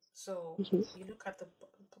 So Mm-hmm. you look at the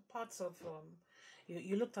parts of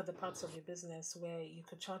you looked at the parts of your business where you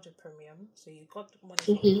could charge a premium. So you got money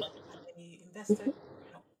from Mm-hmm. that, and then you invested,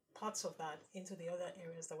 parts of that into the other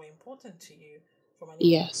areas that were important to you from an income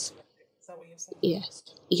Yes. perspective. Is that what you're saying? Yes.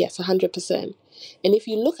 Yes, 100%. And if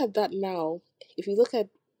you look at that now, if you look at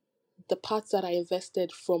the parts that I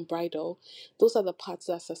invested from bridal, those are the parts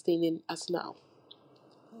that are sustaining us now.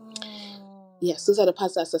 Yes, those are the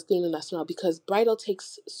parts that are sustaining us now, because bridal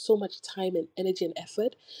takes so much time and energy and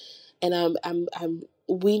effort, and I'm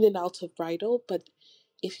weaning out of bridal. But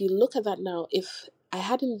if you look at that now, if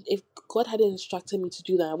God hadn't instructed me to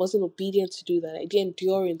do that, I wasn't obedient to do that, I didn't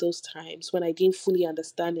endure in those times when I didn't fully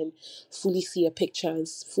understand and fully see a picture and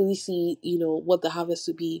fully see, what the harvest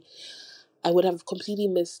would be, I would have completely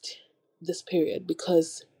missed this period,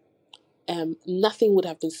 because nothing would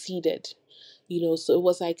have been seeded, So it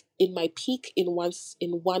was like in my peak in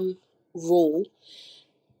one role,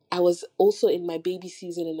 I was also in my baby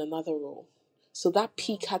season in another role. So that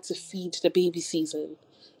peak had to feed the baby season,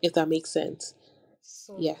 if that makes sense.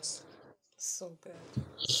 So good. Yes. So good.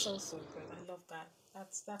 So good. I love that.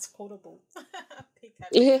 That's quotable. Pick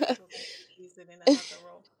at feed Yeah. the babies in another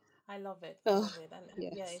role. I love it. I Oh, love it. And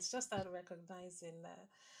yeah, yes. it's just that recognizing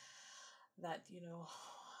that,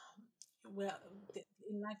 well,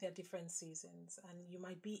 in life there are different seasons, and you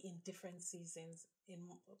might be in different seasons in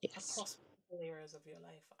Yes. across multiple areas of your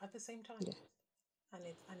life at the same time, Yeah.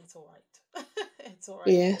 and it's all right. It's all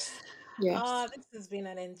right. Yes. Yes. This has been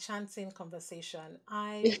an enchanting conversation.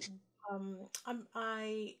 I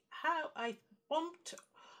bumped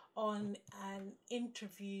on an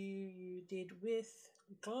interview you did with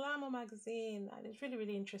Glamour magazine, and it's really,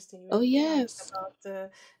 really interesting. You Oh, write yes. about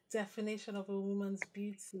the definition of a woman's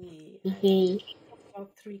beauty, and Mm-hmm. you talk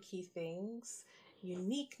about three key things: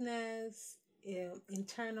 uniqueness,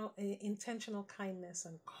 intentional kindness,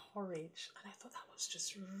 and courage. And I thought that was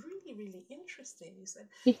just really, really interesting. You said,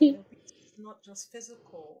 beauty is not just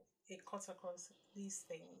physical; it cuts across these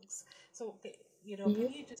things. So, can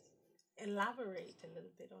Mm-hmm. you just elaborate a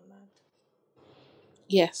little bit on that?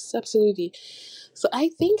 Yes, absolutely. So I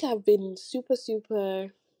think I've been super, super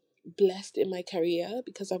blessed in my career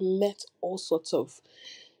because I've met all sorts of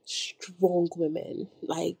strong women,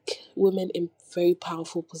 like women in very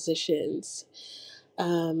powerful positions.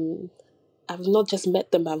 Um, I've not just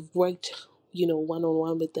met them, I've worked, one on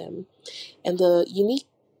one with them. And the unique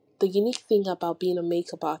thing about being a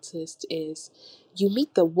makeup artist is you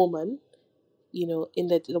meet the woman, in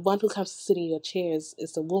the one who comes to sit in your chairs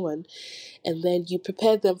is the woman, and then you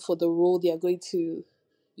prepare them for the role they are going to,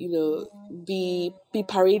 be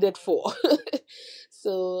paraded for.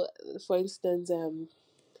 So, for instance,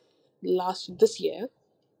 this year,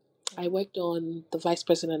 I worked on the Vice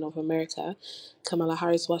President of America, Kamala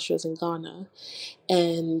Harris, while she was in Ghana,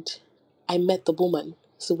 and I met the woman.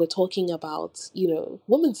 So we're talking about,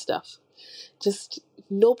 woman stuff. Just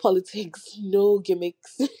no politics, no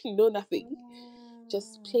gimmicks, no nothing.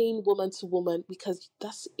 Just Mm. plain woman to woman, because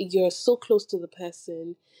you're so close to the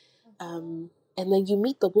person. And then you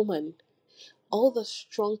meet the woman. All the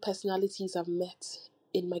strong personalities I've met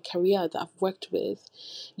in my career that I've worked with,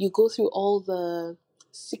 you go through all the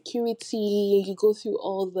security, you go through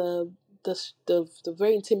all the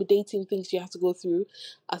very intimidating things you have to go through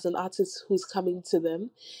as an artist who's coming to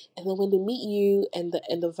them, and then when they meet you and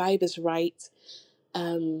the vibe is right,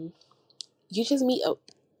 um, you just meet up,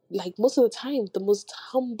 like most of the time, the most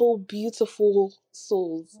humble, beautiful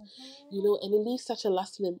souls, and it leaves such a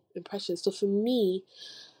lasting impression. So for me,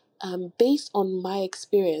 based on my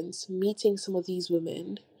experience meeting some of these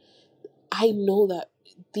women, I know that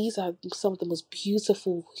these are some of the most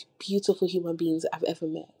beautiful, beautiful human beings I've ever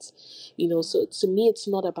met. So to me, it's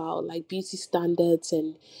not about like beauty standards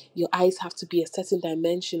and your eyes have to be a certain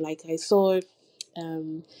dimension. Like I saw,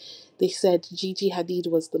 they said Gigi Hadid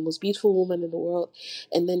was the most beautiful woman in the world,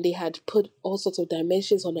 and then they had put all sorts of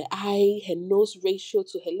dimensions on her eye, her nose ratio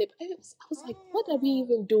to her lip. I was like, what are we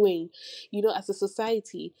even doing, as a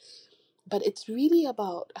society? But it's really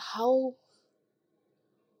about how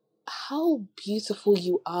beautiful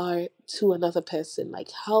you are to another person, like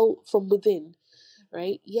how from within,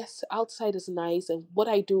 right? Yes, outside is nice and what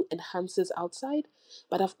I do enhances outside,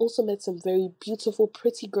 but I've also met some very beautiful,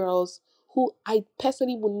 pretty girls who I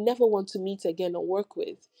personally would never want to meet again or work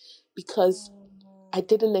with because I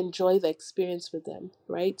didn't enjoy the experience with them,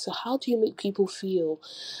 right? So how do you make people feel?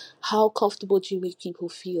 How comfortable do you make people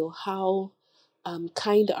feel? How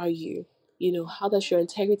kind are you? How does your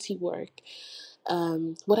integrity work?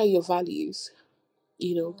 What are your values?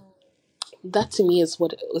 You know, that to me is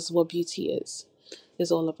what beauty is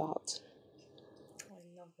all about. I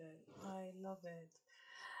love it. I love it.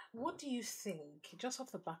 What do you think, just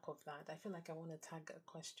off the back of that, I feel like I want to tag a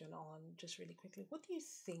question on just really quickly. What do you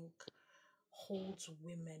think holds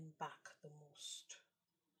women back the most?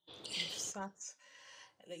 You've sat,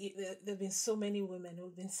 there have been so many women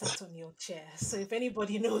who've been sat on your chair. So if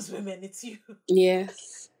anybody knows women, it's you.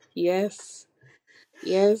 Yes, yes,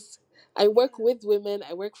 yes. I work with women.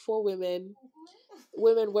 I work for women.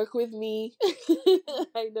 Women work with me.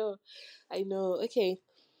 I know. I know. Okay.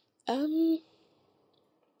 Um,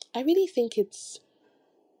 I really think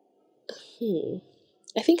hmm,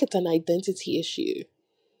 I think it's an identity issue.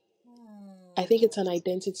 I think it's an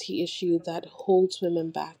identity issue that holds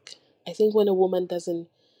women back. I think when a woman doesn't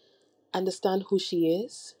understand who she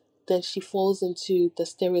is, then she falls into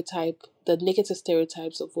the negative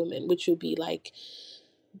stereotypes of women, which would be like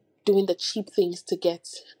doing the cheap things to get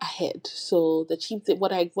ahead. So the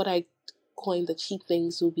what I coin the cheap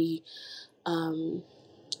things will be um,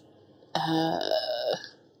 uh,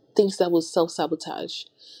 things that will self sabotage,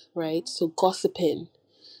 right? So gossiping,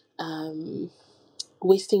 um,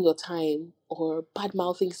 wasting your time, or bad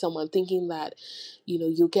mouthing someone, thinking that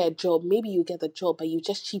you'll get a job. Maybe you get the job, but you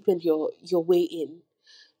just cheapened your way in.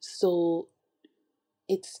 So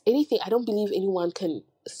it's anything. I don't believe anyone can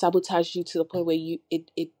sabotage you to the point where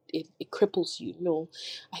it cripples you. No,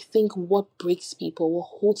 I think what breaks people, what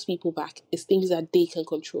holds people back, is things that they can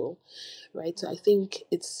control, right? So I think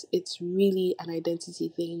it's really an identity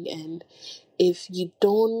thing, and if you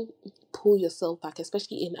don't pull yourself back,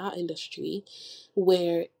 especially in our industry,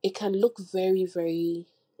 where it can look very, very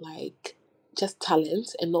like just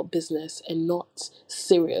talent and not business and not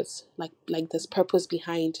serious, like there's purpose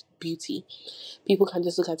behind beauty, people can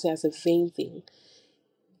just look at it as a vain thing,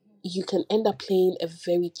 you can end up playing a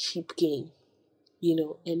very cheap game,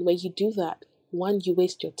 and when you do that, one, you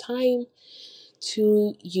waste your time,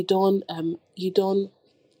 two, you're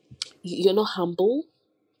not humble,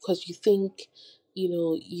 because you think,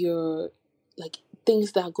 you're like,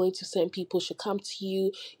 things that are going to certain people should come to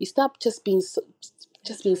you. You stop just being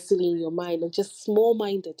silly in your mind, and just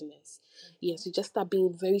small-mindedness. Yes, you just start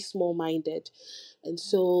being very small-minded. And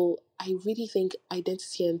so I really think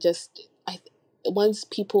identity, and just once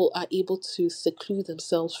people are able to seclude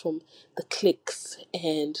themselves from the cliques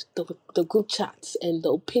and the group chats and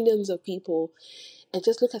the opinions of people, and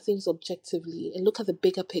just look at things objectively and look at the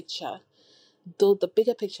bigger picture, though the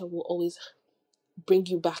bigger picture will always bring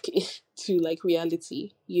you back into like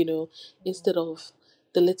reality, instead of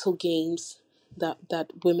the little games that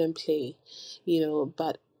women play,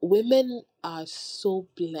 but women are so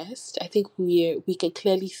blessed. I think we can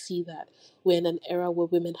clearly see that we're in an era where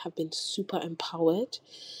women have been super empowered.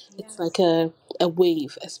 It's like a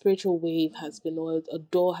wave, a spiritual wave has been, or a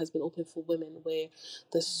door has been opened for women, where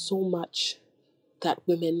there's so much that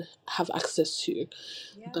women have access to.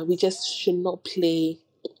 But we just should not play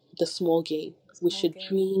the small game. We should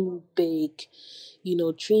dream big,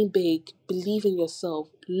 dream big, believe in yourself,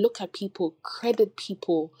 look at people, credit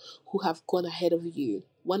people who have gone ahead of you.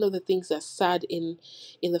 One of the things that's sad in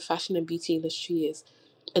the fashion and beauty industry is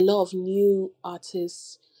a lot of new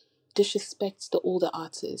artists disrespect the older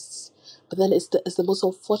artists. But then it's the most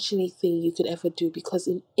unfortunate thing you could ever do, because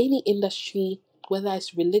in any industry, whether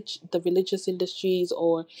it's the religious industries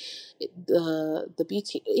or the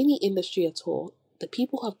beauty, any industry at all, the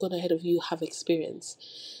people who have gone ahead of you have experience,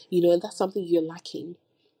 and that's something you're lacking.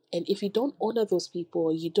 And if you don't honor those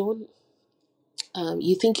people, you don't,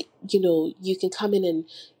 you think, you can come in and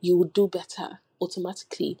you will do better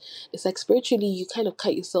automatically. It's like spiritually, you kind of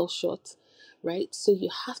cut yourself short, right? So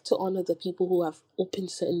you have to honor the people who have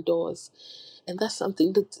opened certain doors. And that's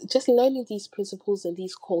something that just learning these principles and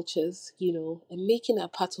these cultures, and making it a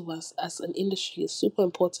part of us as an industry is super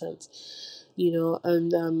important,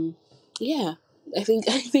 and yeah, I think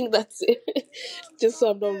that's it. Just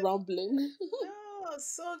so I'm not rambling. No,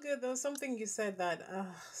 so good. There was something you said that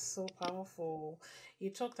so powerful. You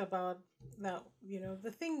talked about that,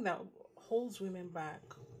 the thing that holds women back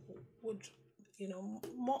would,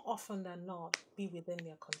 more often than not be within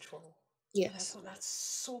their control. And I Yes. thought that's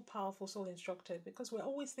so powerful, so instructive, because we're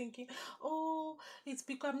always thinking, oh, it's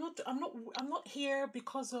because I'm not here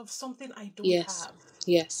because of something I don't Yes. have.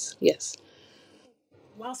 Yes. Yes.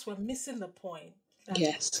 Whilst we're missing the point that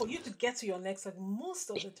Yes. for you to get to your next level, most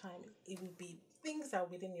of the time it will be things that are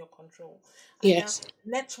within your control. Either Yes.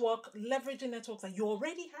 leveraging networks that you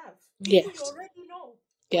already have, people you Yes. already know,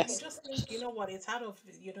 but you Yes. just think, you know what, it's out of,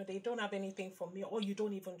 they don't have anything for me, or you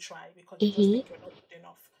don't even try because you just Mhm. think you're not good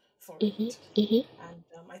enough for Mhm. it. Mhm. And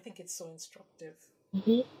I think it's so instructive.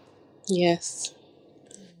 Mhm. Yes.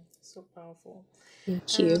 So powerful.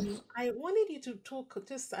 Thank you. I wanted you to talk,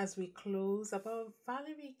 just as we close, about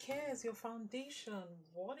Valerie Cares, your foundation.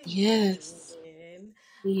 What are you Yes. doing?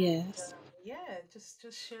 And Yes. yeah, just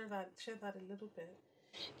share that a little bit.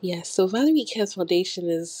 Yes. So Valerie Cares Foundation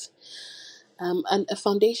is a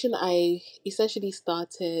foundation I essentially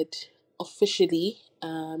started officially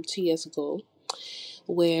 2 years ago,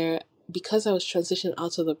 where, because I was transitioning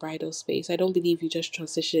out of the bridal space, I don't believe you just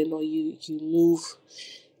transition or you move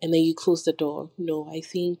and then you close the door. No, I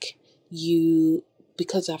think you,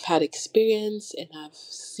 because I've had experience and I've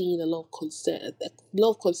seen a lot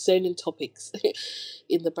of concerning topics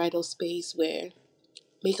in the bridal space, where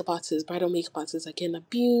bridal makeup artists are getting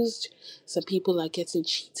abused, some people are getting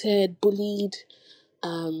cheated, bullied,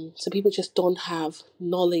 some people just don't have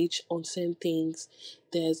knowledge on certain things.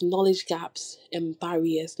 There's knowledge gaps and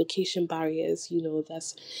barriers, location barriers,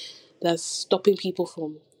 that's stopping people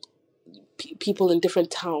from people in different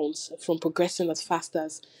towns from progressing as fast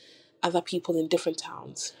as other people in different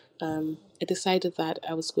towns. I decided that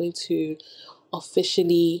I was going to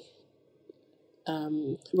officially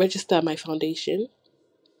register my foundation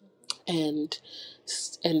and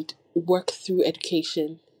work through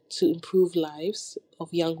education to improve lives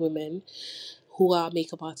of young women who are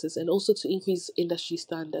makeup artists, and also to increase industry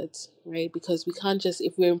standards, right? Because we can't just,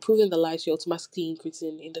 if we're improving the lives, you're automatically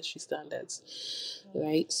increasing industry standards,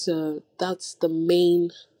 right? So that's the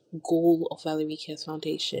main goal of Valerie Cares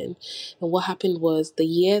Foundation. And what happened was, the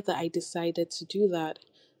year that I decided to do that,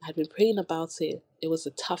 I had been praying about it. It was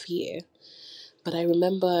a tough year, but I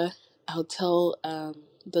remember I'll tell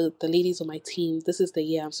the ladies on my team, this is the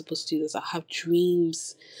year I'm supposed to do this. I have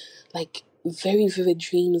dreams, like very vivid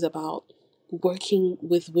dreams about working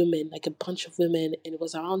with women, like a bunch of women, and it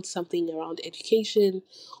was around something around education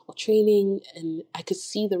or training, and I could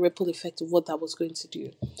see the ripple effect of what that was going to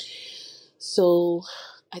do. So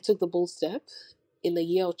I took the bold step in a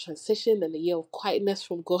year of transition and a year of quietness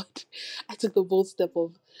from God. I took the bold step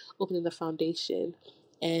of opening the foundation.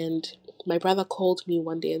 And my brother called me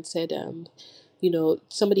one day and said,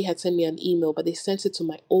 somebody had sent me an email, but they sent it to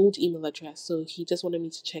my old email address. So he just wanted me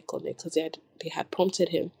to check on it because they had prompted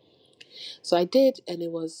him. So I did, and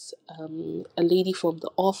it was a lady from the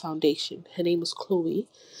All Foundation. Her name was Chloe.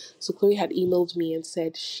 So Chloe had emailed me and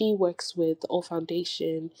said she works with the All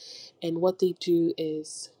Foundation, and what they do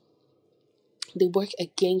is they work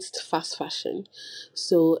against fast fashion.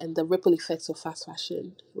 So, and the ripple effects of fast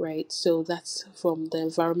fashion, right? So that's from the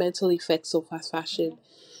environmental effects of fast fashion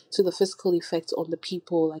to the physical effects on the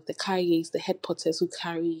people, like the carriers, the head potters who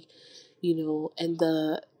carry, and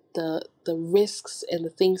the risks and the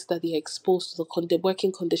things that they're exposed to, the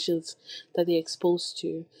working conditions that they're exposed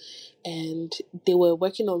to. And they were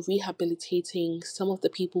working on rehabilitating some of the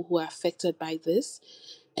people who are affected by this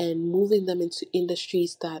and moving them into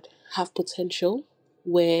industries that have potential,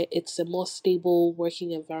 where it's a more stable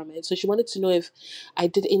working environment. So she wanted to know if I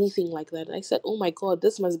did anything like that. And I said, oh my God,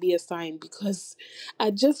 this must be a sign, because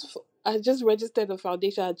I just registered the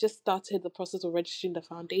foundation. I just started the process of registering the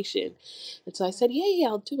foundation. And so I said, yeah,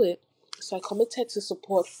 I'll do it. So I committed to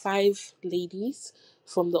support 5 ladies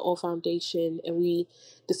from the All Foundation, and we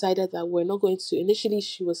decided that we're not going to. Initially,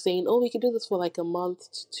 she was saying, "Oh, we could do this for like a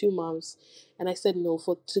month to 2 months," and I said, "No,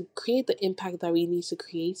 to create the impact that we need to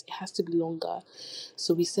create, it has to be longer."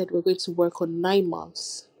 So we said we're going to work on 9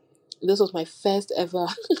 months. This was my first ever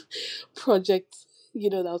project,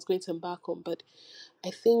 that I was going to embark on. But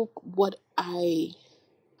I think what I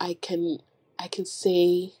can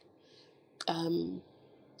say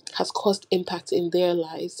has caused impact in their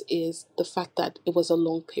lives is the fact that it was a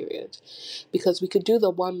long period, because we could do the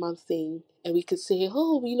 1 month thing and we could say,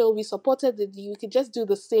 oh, we supported we could just do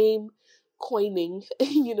the same coining,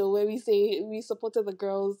 where we say we supported the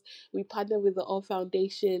girls, we partnered with the All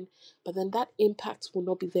Foundation, but then that impact will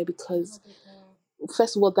not be there, because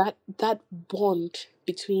first of all, that bond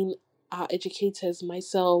between our educators,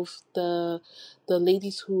 myself, the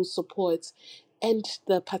ladies who support, and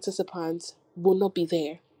the participants will not be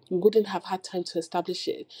there. We wouldn't have had time to establish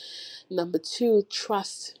it. Number 2,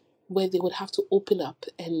 trust, where they would have to open up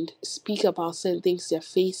and speak about certain things they're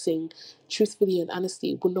facing truthfully and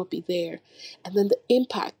honestly, would not be there. And then the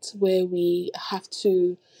impact, where we have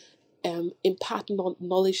to impart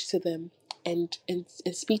knowledge to them and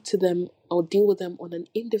speak to them or deal with them on an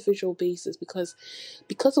individual basis, because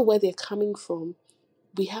of where they're coming from,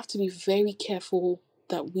 we have to be very careful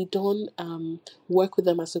that we don't work with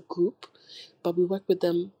them as a group, but we work with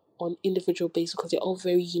them on individual basis, because they're all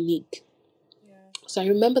very unique. So I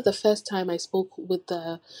remember the first time I spoke with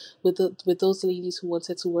those ladies who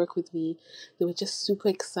wanted to work with me, they were just super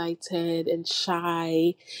excited and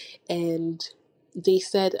shy, and they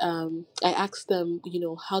said, I asked them,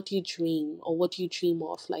 how do you dream, or what do you dream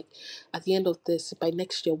of? Like, at the end of this, by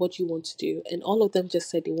next year, what do you want to do? And all of them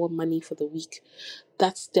just said they want money for the week.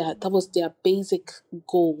 That was their basic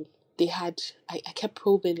goal. They had, I kept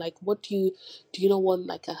probing, like, what do you not want,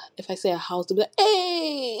 like, if I say a house, they'll be like,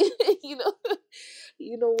 hey,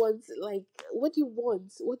 once, like, what do you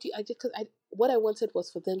want? What I wanted was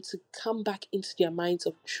for them to come back into their minds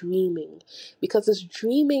of dreaming, because it's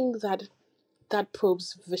dreaming that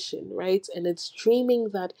probes vision, right? And it's dreaming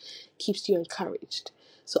that keeps you encouraged.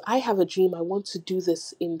 So I have a dream. I want to do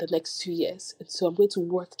this in the next 2 years. And so I'm going to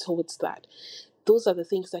work towards that. Those are the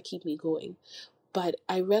things that keep me going. But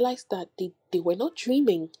I realized that they were not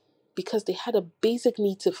dreaming, because they had a basic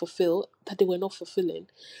need to fulfill that they were not fulfilling.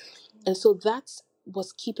 And so that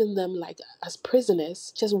was keeping them, like, as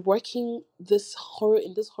prisoners, just working in this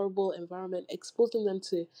horrible environment, exposing them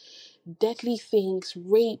to deadly things,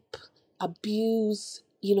 rape, abuse,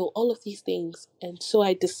 all of these things. And so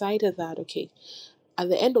I decided that, okay, at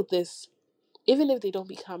the end of this, even if they don't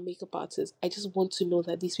become makeup artists, I just want to know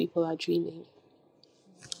that these people are dreaming,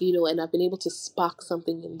 and I've been able to spark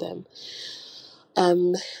something in them.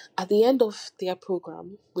 At the end of their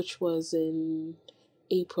program, which was in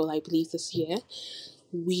April, I believe, this year,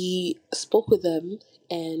 we spoke with them,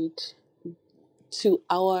 and to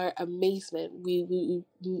our amazement, we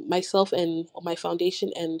myself and my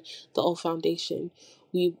foundation and the All Foundation,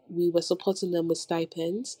 we were supporting them with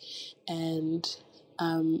stipends, and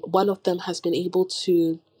one of them has been able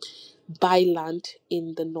to buy land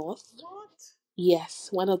in the north. What? Yes,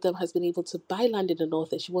 one of them has been able to buy land in the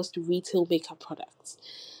north, and she wants to retail makeup products.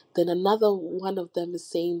 Then another one of them is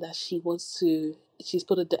saying that she's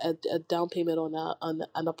put a down payment on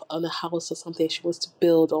a house or something she wants to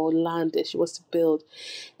build, or land that she wants to build.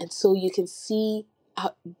 And so you can see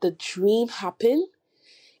the dream happen,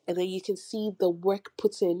 and then you can see the work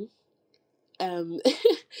put in.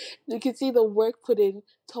 You can see the work put in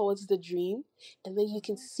towards the dream, and then you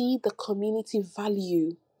can see the community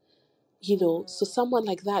value. So someone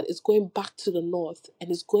like that is going back to the north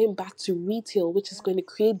and is going back to retail, which is going to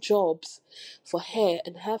create jobs for her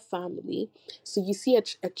and her family. So you see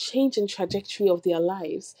a change in trajectory of their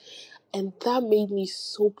lives. And that made me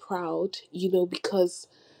so proud, because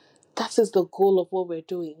that is the goal of what we're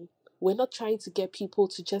doing. We're not trying to get people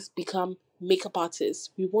to just become makeup artists.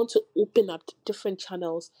 We want to open up different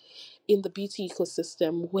channels in the beauty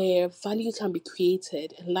ecosystem where value can be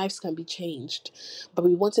created and lives can be changed. But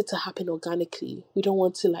we want it to happen organically. We don't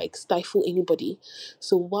want to stifle anybody.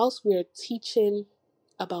 So whilst we're teaching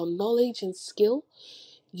about knowledge and skill,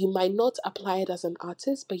 you might not apply it as an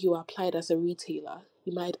artist, but you apply it as a retailer.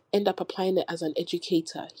 You might end up applying it as an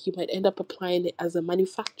educator. You might end up applying it as a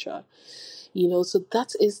manufacturer. So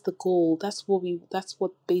that is the goal. That's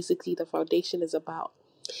what basically the foundation is about.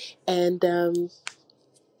 And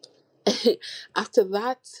after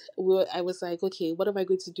that, I was like, okay, what am I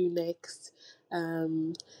going to do next?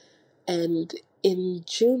 And in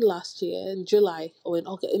July, or in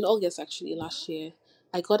August actually last year,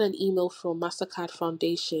 I got an email from MasterCard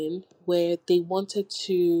Foundation where they wanted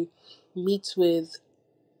to meet with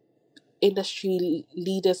industry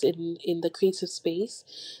leaders in the creative space,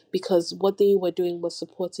 because what they were doing was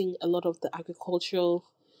supporting a lot of the agricultural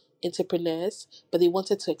entrepreneurs, but they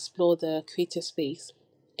wanted to explore the creative space.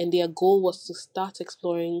 And their goal was to start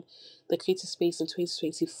exploring the creative space in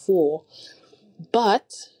 2024.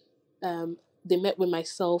 But they met with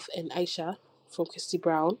myself and Aisha from Christy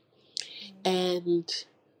Brown. And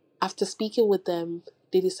after speaking with them,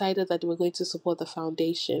 they decided that they were going to support the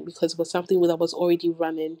foundation because it was something that was already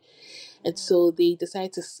running. And so they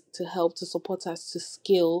decided to help to support us to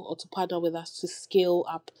scale, or to partner with us to scale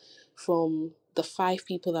up from the 5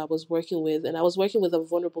 people that I was working with. And I was working with a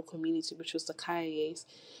vulnerable community, which was the KIAs,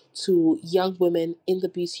 to young women in the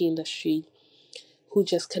beauty industry who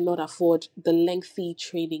just cannot afford the lengthy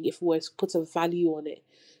training. If we were to put a value on it,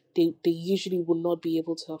 they usually would not be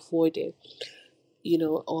able to afford it,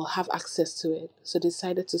 or have access to it. So they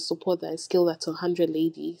decided to support that and scale that to 100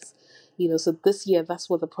 ladies. So this year,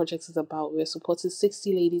 that's what the project is about. We're supporting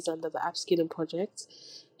 60 ladies under the upskilling project,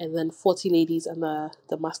 and then 40 ladies under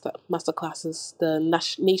the master classes, the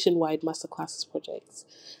nationwide master classes projects.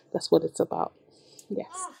 That's what it's about.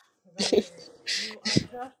 Yes.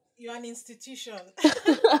 Valerie, you're an institution.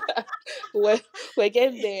 we're, we're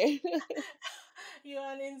getting there.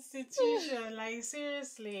 You're an institution. Like,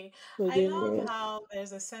 seriously. We're I getting love there. how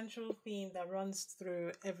there's a central theme that runs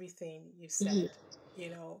through everything you Mhm. said.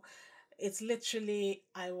 You know, it's literally,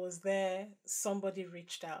 I was there, somebody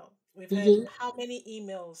reached out. We've heard Mhm. how many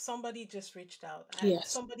emails, somebody just reached out,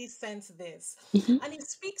 Yes. somebody sent this. Mhm. And it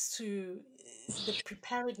speaks to the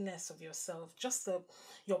preparedness of yourself, just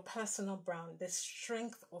your personal brand, the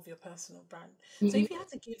strength of your personal brand. So Mhm. if you had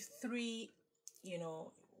to give 3, you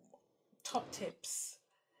know, top tips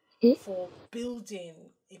Mhm. for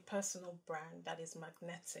building a personal brand that is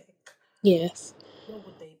magnetic, Yes. what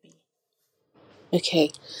would they be?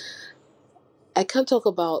 Okay. I can't talk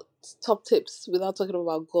about top tips without talking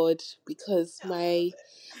about God, because my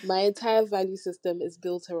entire value system is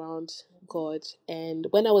built around God. And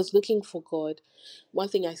when I was looking for God, one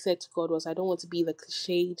thing I said to God was, I don't want to be the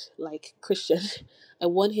cliched Christian. I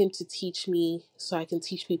want him to teach me so I can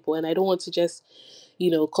teach people, and I don't want to just,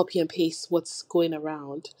 copy and paste what's going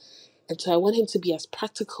around. And so I want him to be as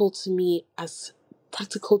practical to me as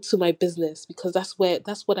practical to my business, because that's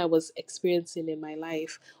what I was experiencing in my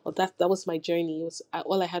life, or that was my journey. It was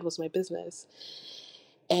all I had was my business.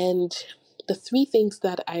 And the 3 things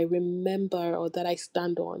that I remember or that I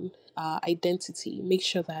stand on are identity. Make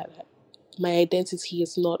sure that my identity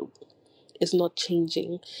is not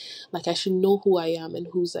changing. Like, I should know who I am and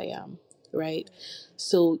whose I am, right?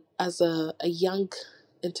 So as a young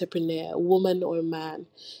entrepreneur, woman or man,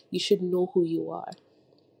 you should know who you are.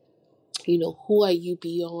 Who are you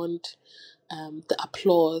beyond the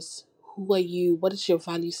applause? Who are you? What is your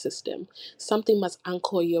value system? Something must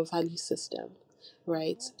anchor your value system,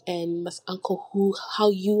 right? And must anchor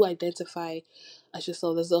how you identify as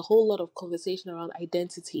yourself. There's a whole lot of conversation around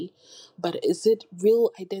identity, but is it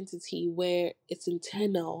real identity where it's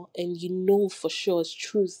internal and you know for sure it's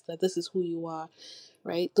truth that this is who you are,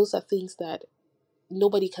 right? Those are things that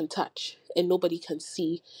nobody can touch and nobody can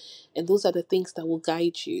see, and those are the things that will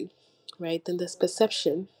guide you, right? Then there's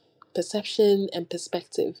perception. perception, and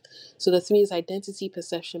perspective. So the three is identity,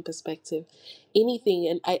 perception, perspective. Anything,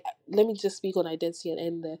 and I let me just speak on identity and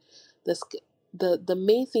end there. The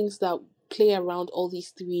main things that play around all these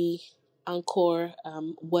three anchor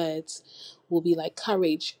words will be like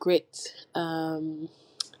courage, grit,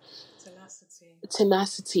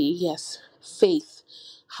 tenacity, yes, faith.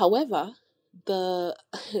 However, the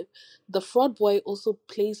the fraud boy also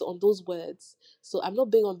plays on those words. So I'm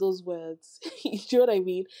not big on those words. You know what I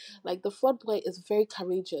mean? Like the fraud boy is very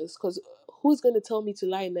courageous because who's going to tell me to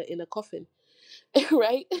lie in a coffin?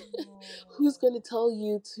 Right? Who's going to tell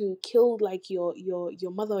you to kill like your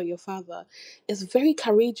mother or your father? It's very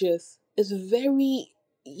courageous. It's very,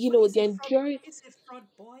 the enduring. Is it fraud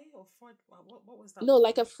boy or fraud? What was that No, word?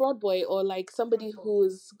 like a fraud boy, or like somebody Fraud boy.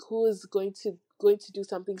 who is going to do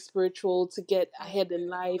something spiritual to get ahead in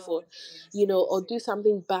life, or or do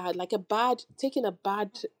something bad, like taking a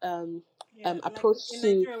bad Yeah, like approach in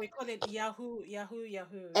to. Nigeria we call it Yahoo, Yahoo, Yahoo,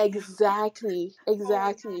 Yahoo. Exactly, Oh my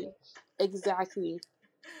exactly, exactly.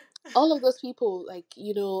 All of those people, like,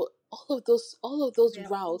 all of those They are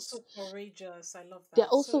routes, also courageous. I love they're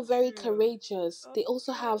that. So also very true. courageous. So They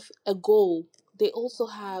also true. have a goal. They also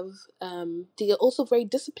have they are also very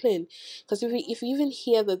disciplined, because if you even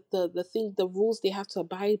hear the thing, the rules they have to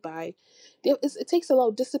abide by, it takes a lot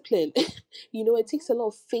of discipline. It takes a lot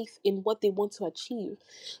of faith in what they want to achieve.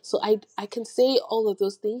 So I can say all of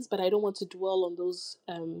those things, but I don't want to dwell on those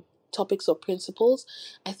topics or principles.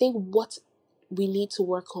 I think what we need to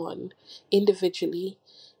work on individually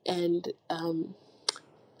and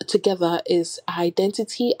together is our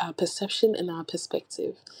identity, our perception, and our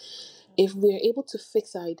perspective. If we're able to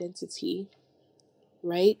fix our identity,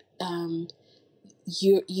 right,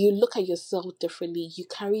 you look at yourself differently, you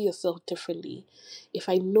carry yourself differently. If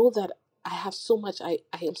I know that I have so much, I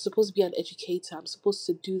am supposed to be an educator, I'm supposed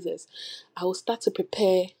to do this, I will start to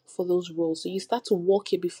prepare for those roles. So you start to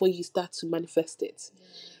walk it before you start to manifest it.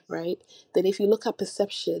 Right? Then if you look at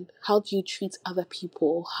perception, how do you treat other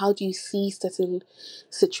people? How do you see certain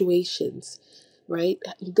situations? Right?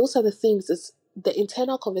 Those are the things, it's the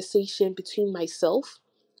internal conversation between myself,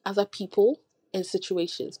 other people, and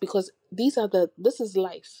situations, because this is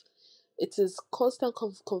life. It is constant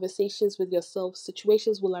conversations with yourself.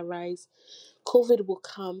 Situations will arise. COVID will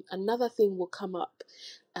come. Another thing will come up.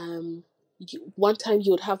 One time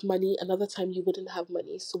you would have money, another time you wouldn't have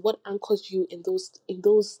money. So what anchors you in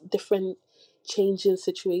those different changing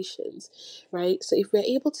situations, right? So if we're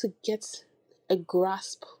able to get a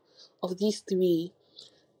grasp of these three,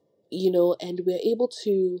 and we're able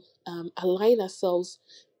to align ourselves.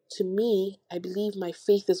 To me, I believe my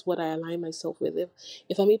faith is what I align myself with.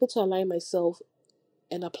 If I'm able to align myself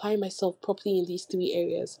and apply myself properly in these three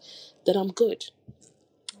areas, then I'm good.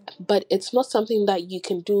 But it's not something that you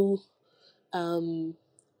can do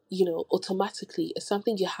automatically. It's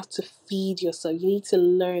something you have to feed yourself. You need to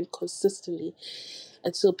learn consistently.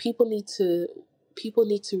 And so people need to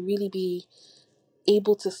really be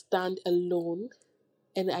able to stand alone.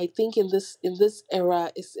 And I think in this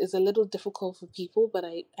era is a little difficult for people, but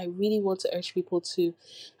I really want to urge people to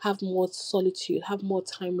have more solitude, have more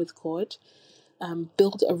time with God,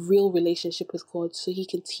 build a real relationship with God so He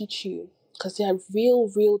can teach you. Because there are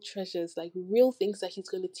real treasures, like real things that He's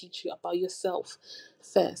going to teach you about yourself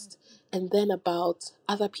first, and then about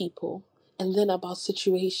other people, and then about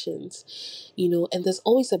situations, and there's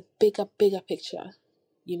always a bigger picture,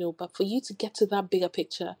 but for you to get to that bigger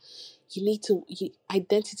picture,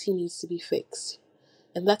 identity needs to be fixed.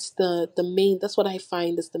 And that's that's what I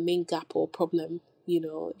find is the main gap or problem,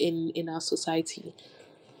 in our society.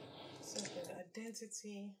 So good.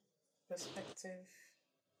 Identity, perspective,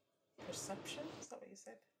 perception. Is that what you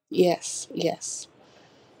said? Yes, yes.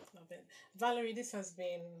 Love it. Love it. Valerie, this has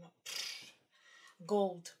been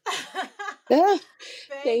gold. Ah,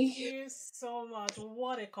 Thank thank you. you so much.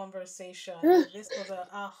 What a conversation. Ah, This was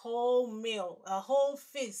a whole meal, a whole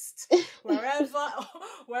feast. Wherever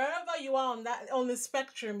wherever you are on the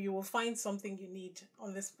spectrum, you will find something you need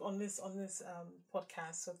on this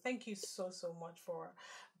podcast. So thank you so much for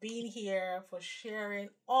being here, for sharing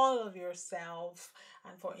all of yourself,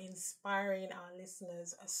 and for inspiring our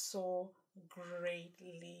listeners so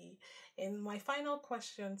greatly. And my final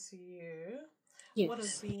question to you, what does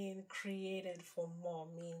yes. being created for more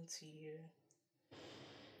mean to you?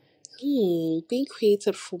 Being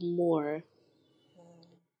created for more.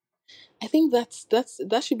 Mm, I think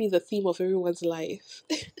that should be the theme of everyone's life.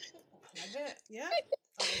 love it. Yeah, I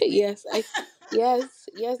agree. Yes,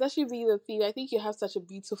 yes, that should be the theme. I think you have such a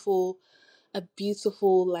beautiful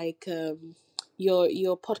like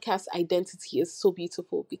your podcast identity is so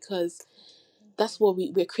beautiful, because that's what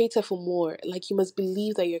we're created for more. Like, you must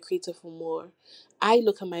believe that you're created for more. I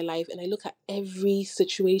look at my life and I look at every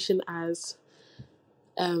situation as,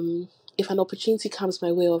 if an opportunity comes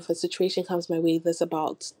my way or if a situation comes my way, there's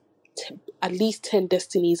about at least 10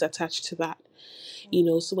 destinies attached to that.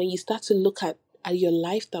 So when you start to look at your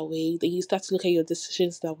life that way, then you start to look at your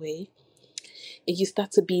decisions that way, and you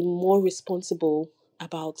start to be more responsible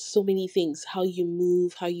about so many things, how you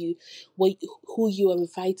move, who you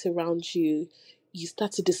invite around you. You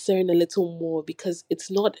start to discern a little more, because it's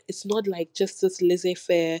not like just this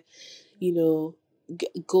laissez-faire, get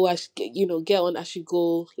on as you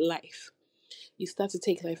go life. You start to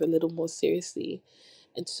take life a little more seriously.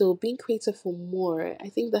 And so being creative for more, I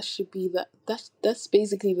think that should be that's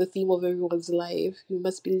basically the theme of everyone's life. You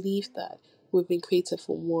must believe that we've been created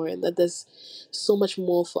for more, and that there's so much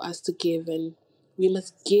more for us to give, and we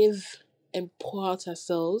must give and pour out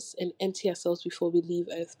ourselves and empty ourselves before we leave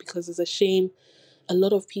Earth, because it's a shame a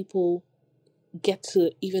lot of people get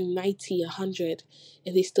to even 90, 100,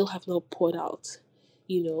 and they still have not poured out,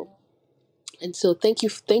 And so thank you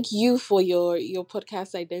for your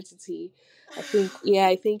podcast identity. I think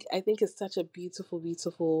it's such a beautiful,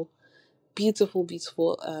 beautiful, beautiful,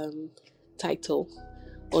 beautiful title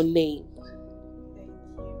or name.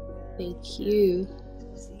 Thank you.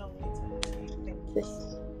 It's lovely to have you.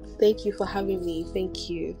 Thank you for having me. Thank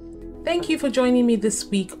you. Thank you for joining me this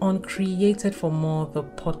week on Created for More, the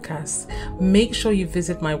podcast. Make sure you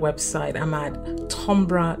visit my website. I'm at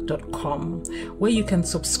tombra.com, where you can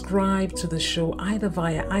subscribe to the show either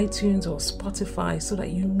via iTunes or Spotify, so that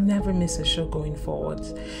you never miss a show going forward.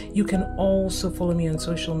 You can also follow me on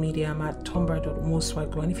social media. I'm at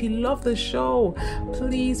tombra.moswago. And if you love the show,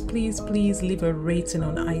 please, please, please leave a rating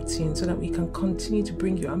on iTunes so that we can continue to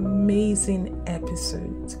bring you amazing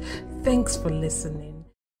episodes. Thanks for listening.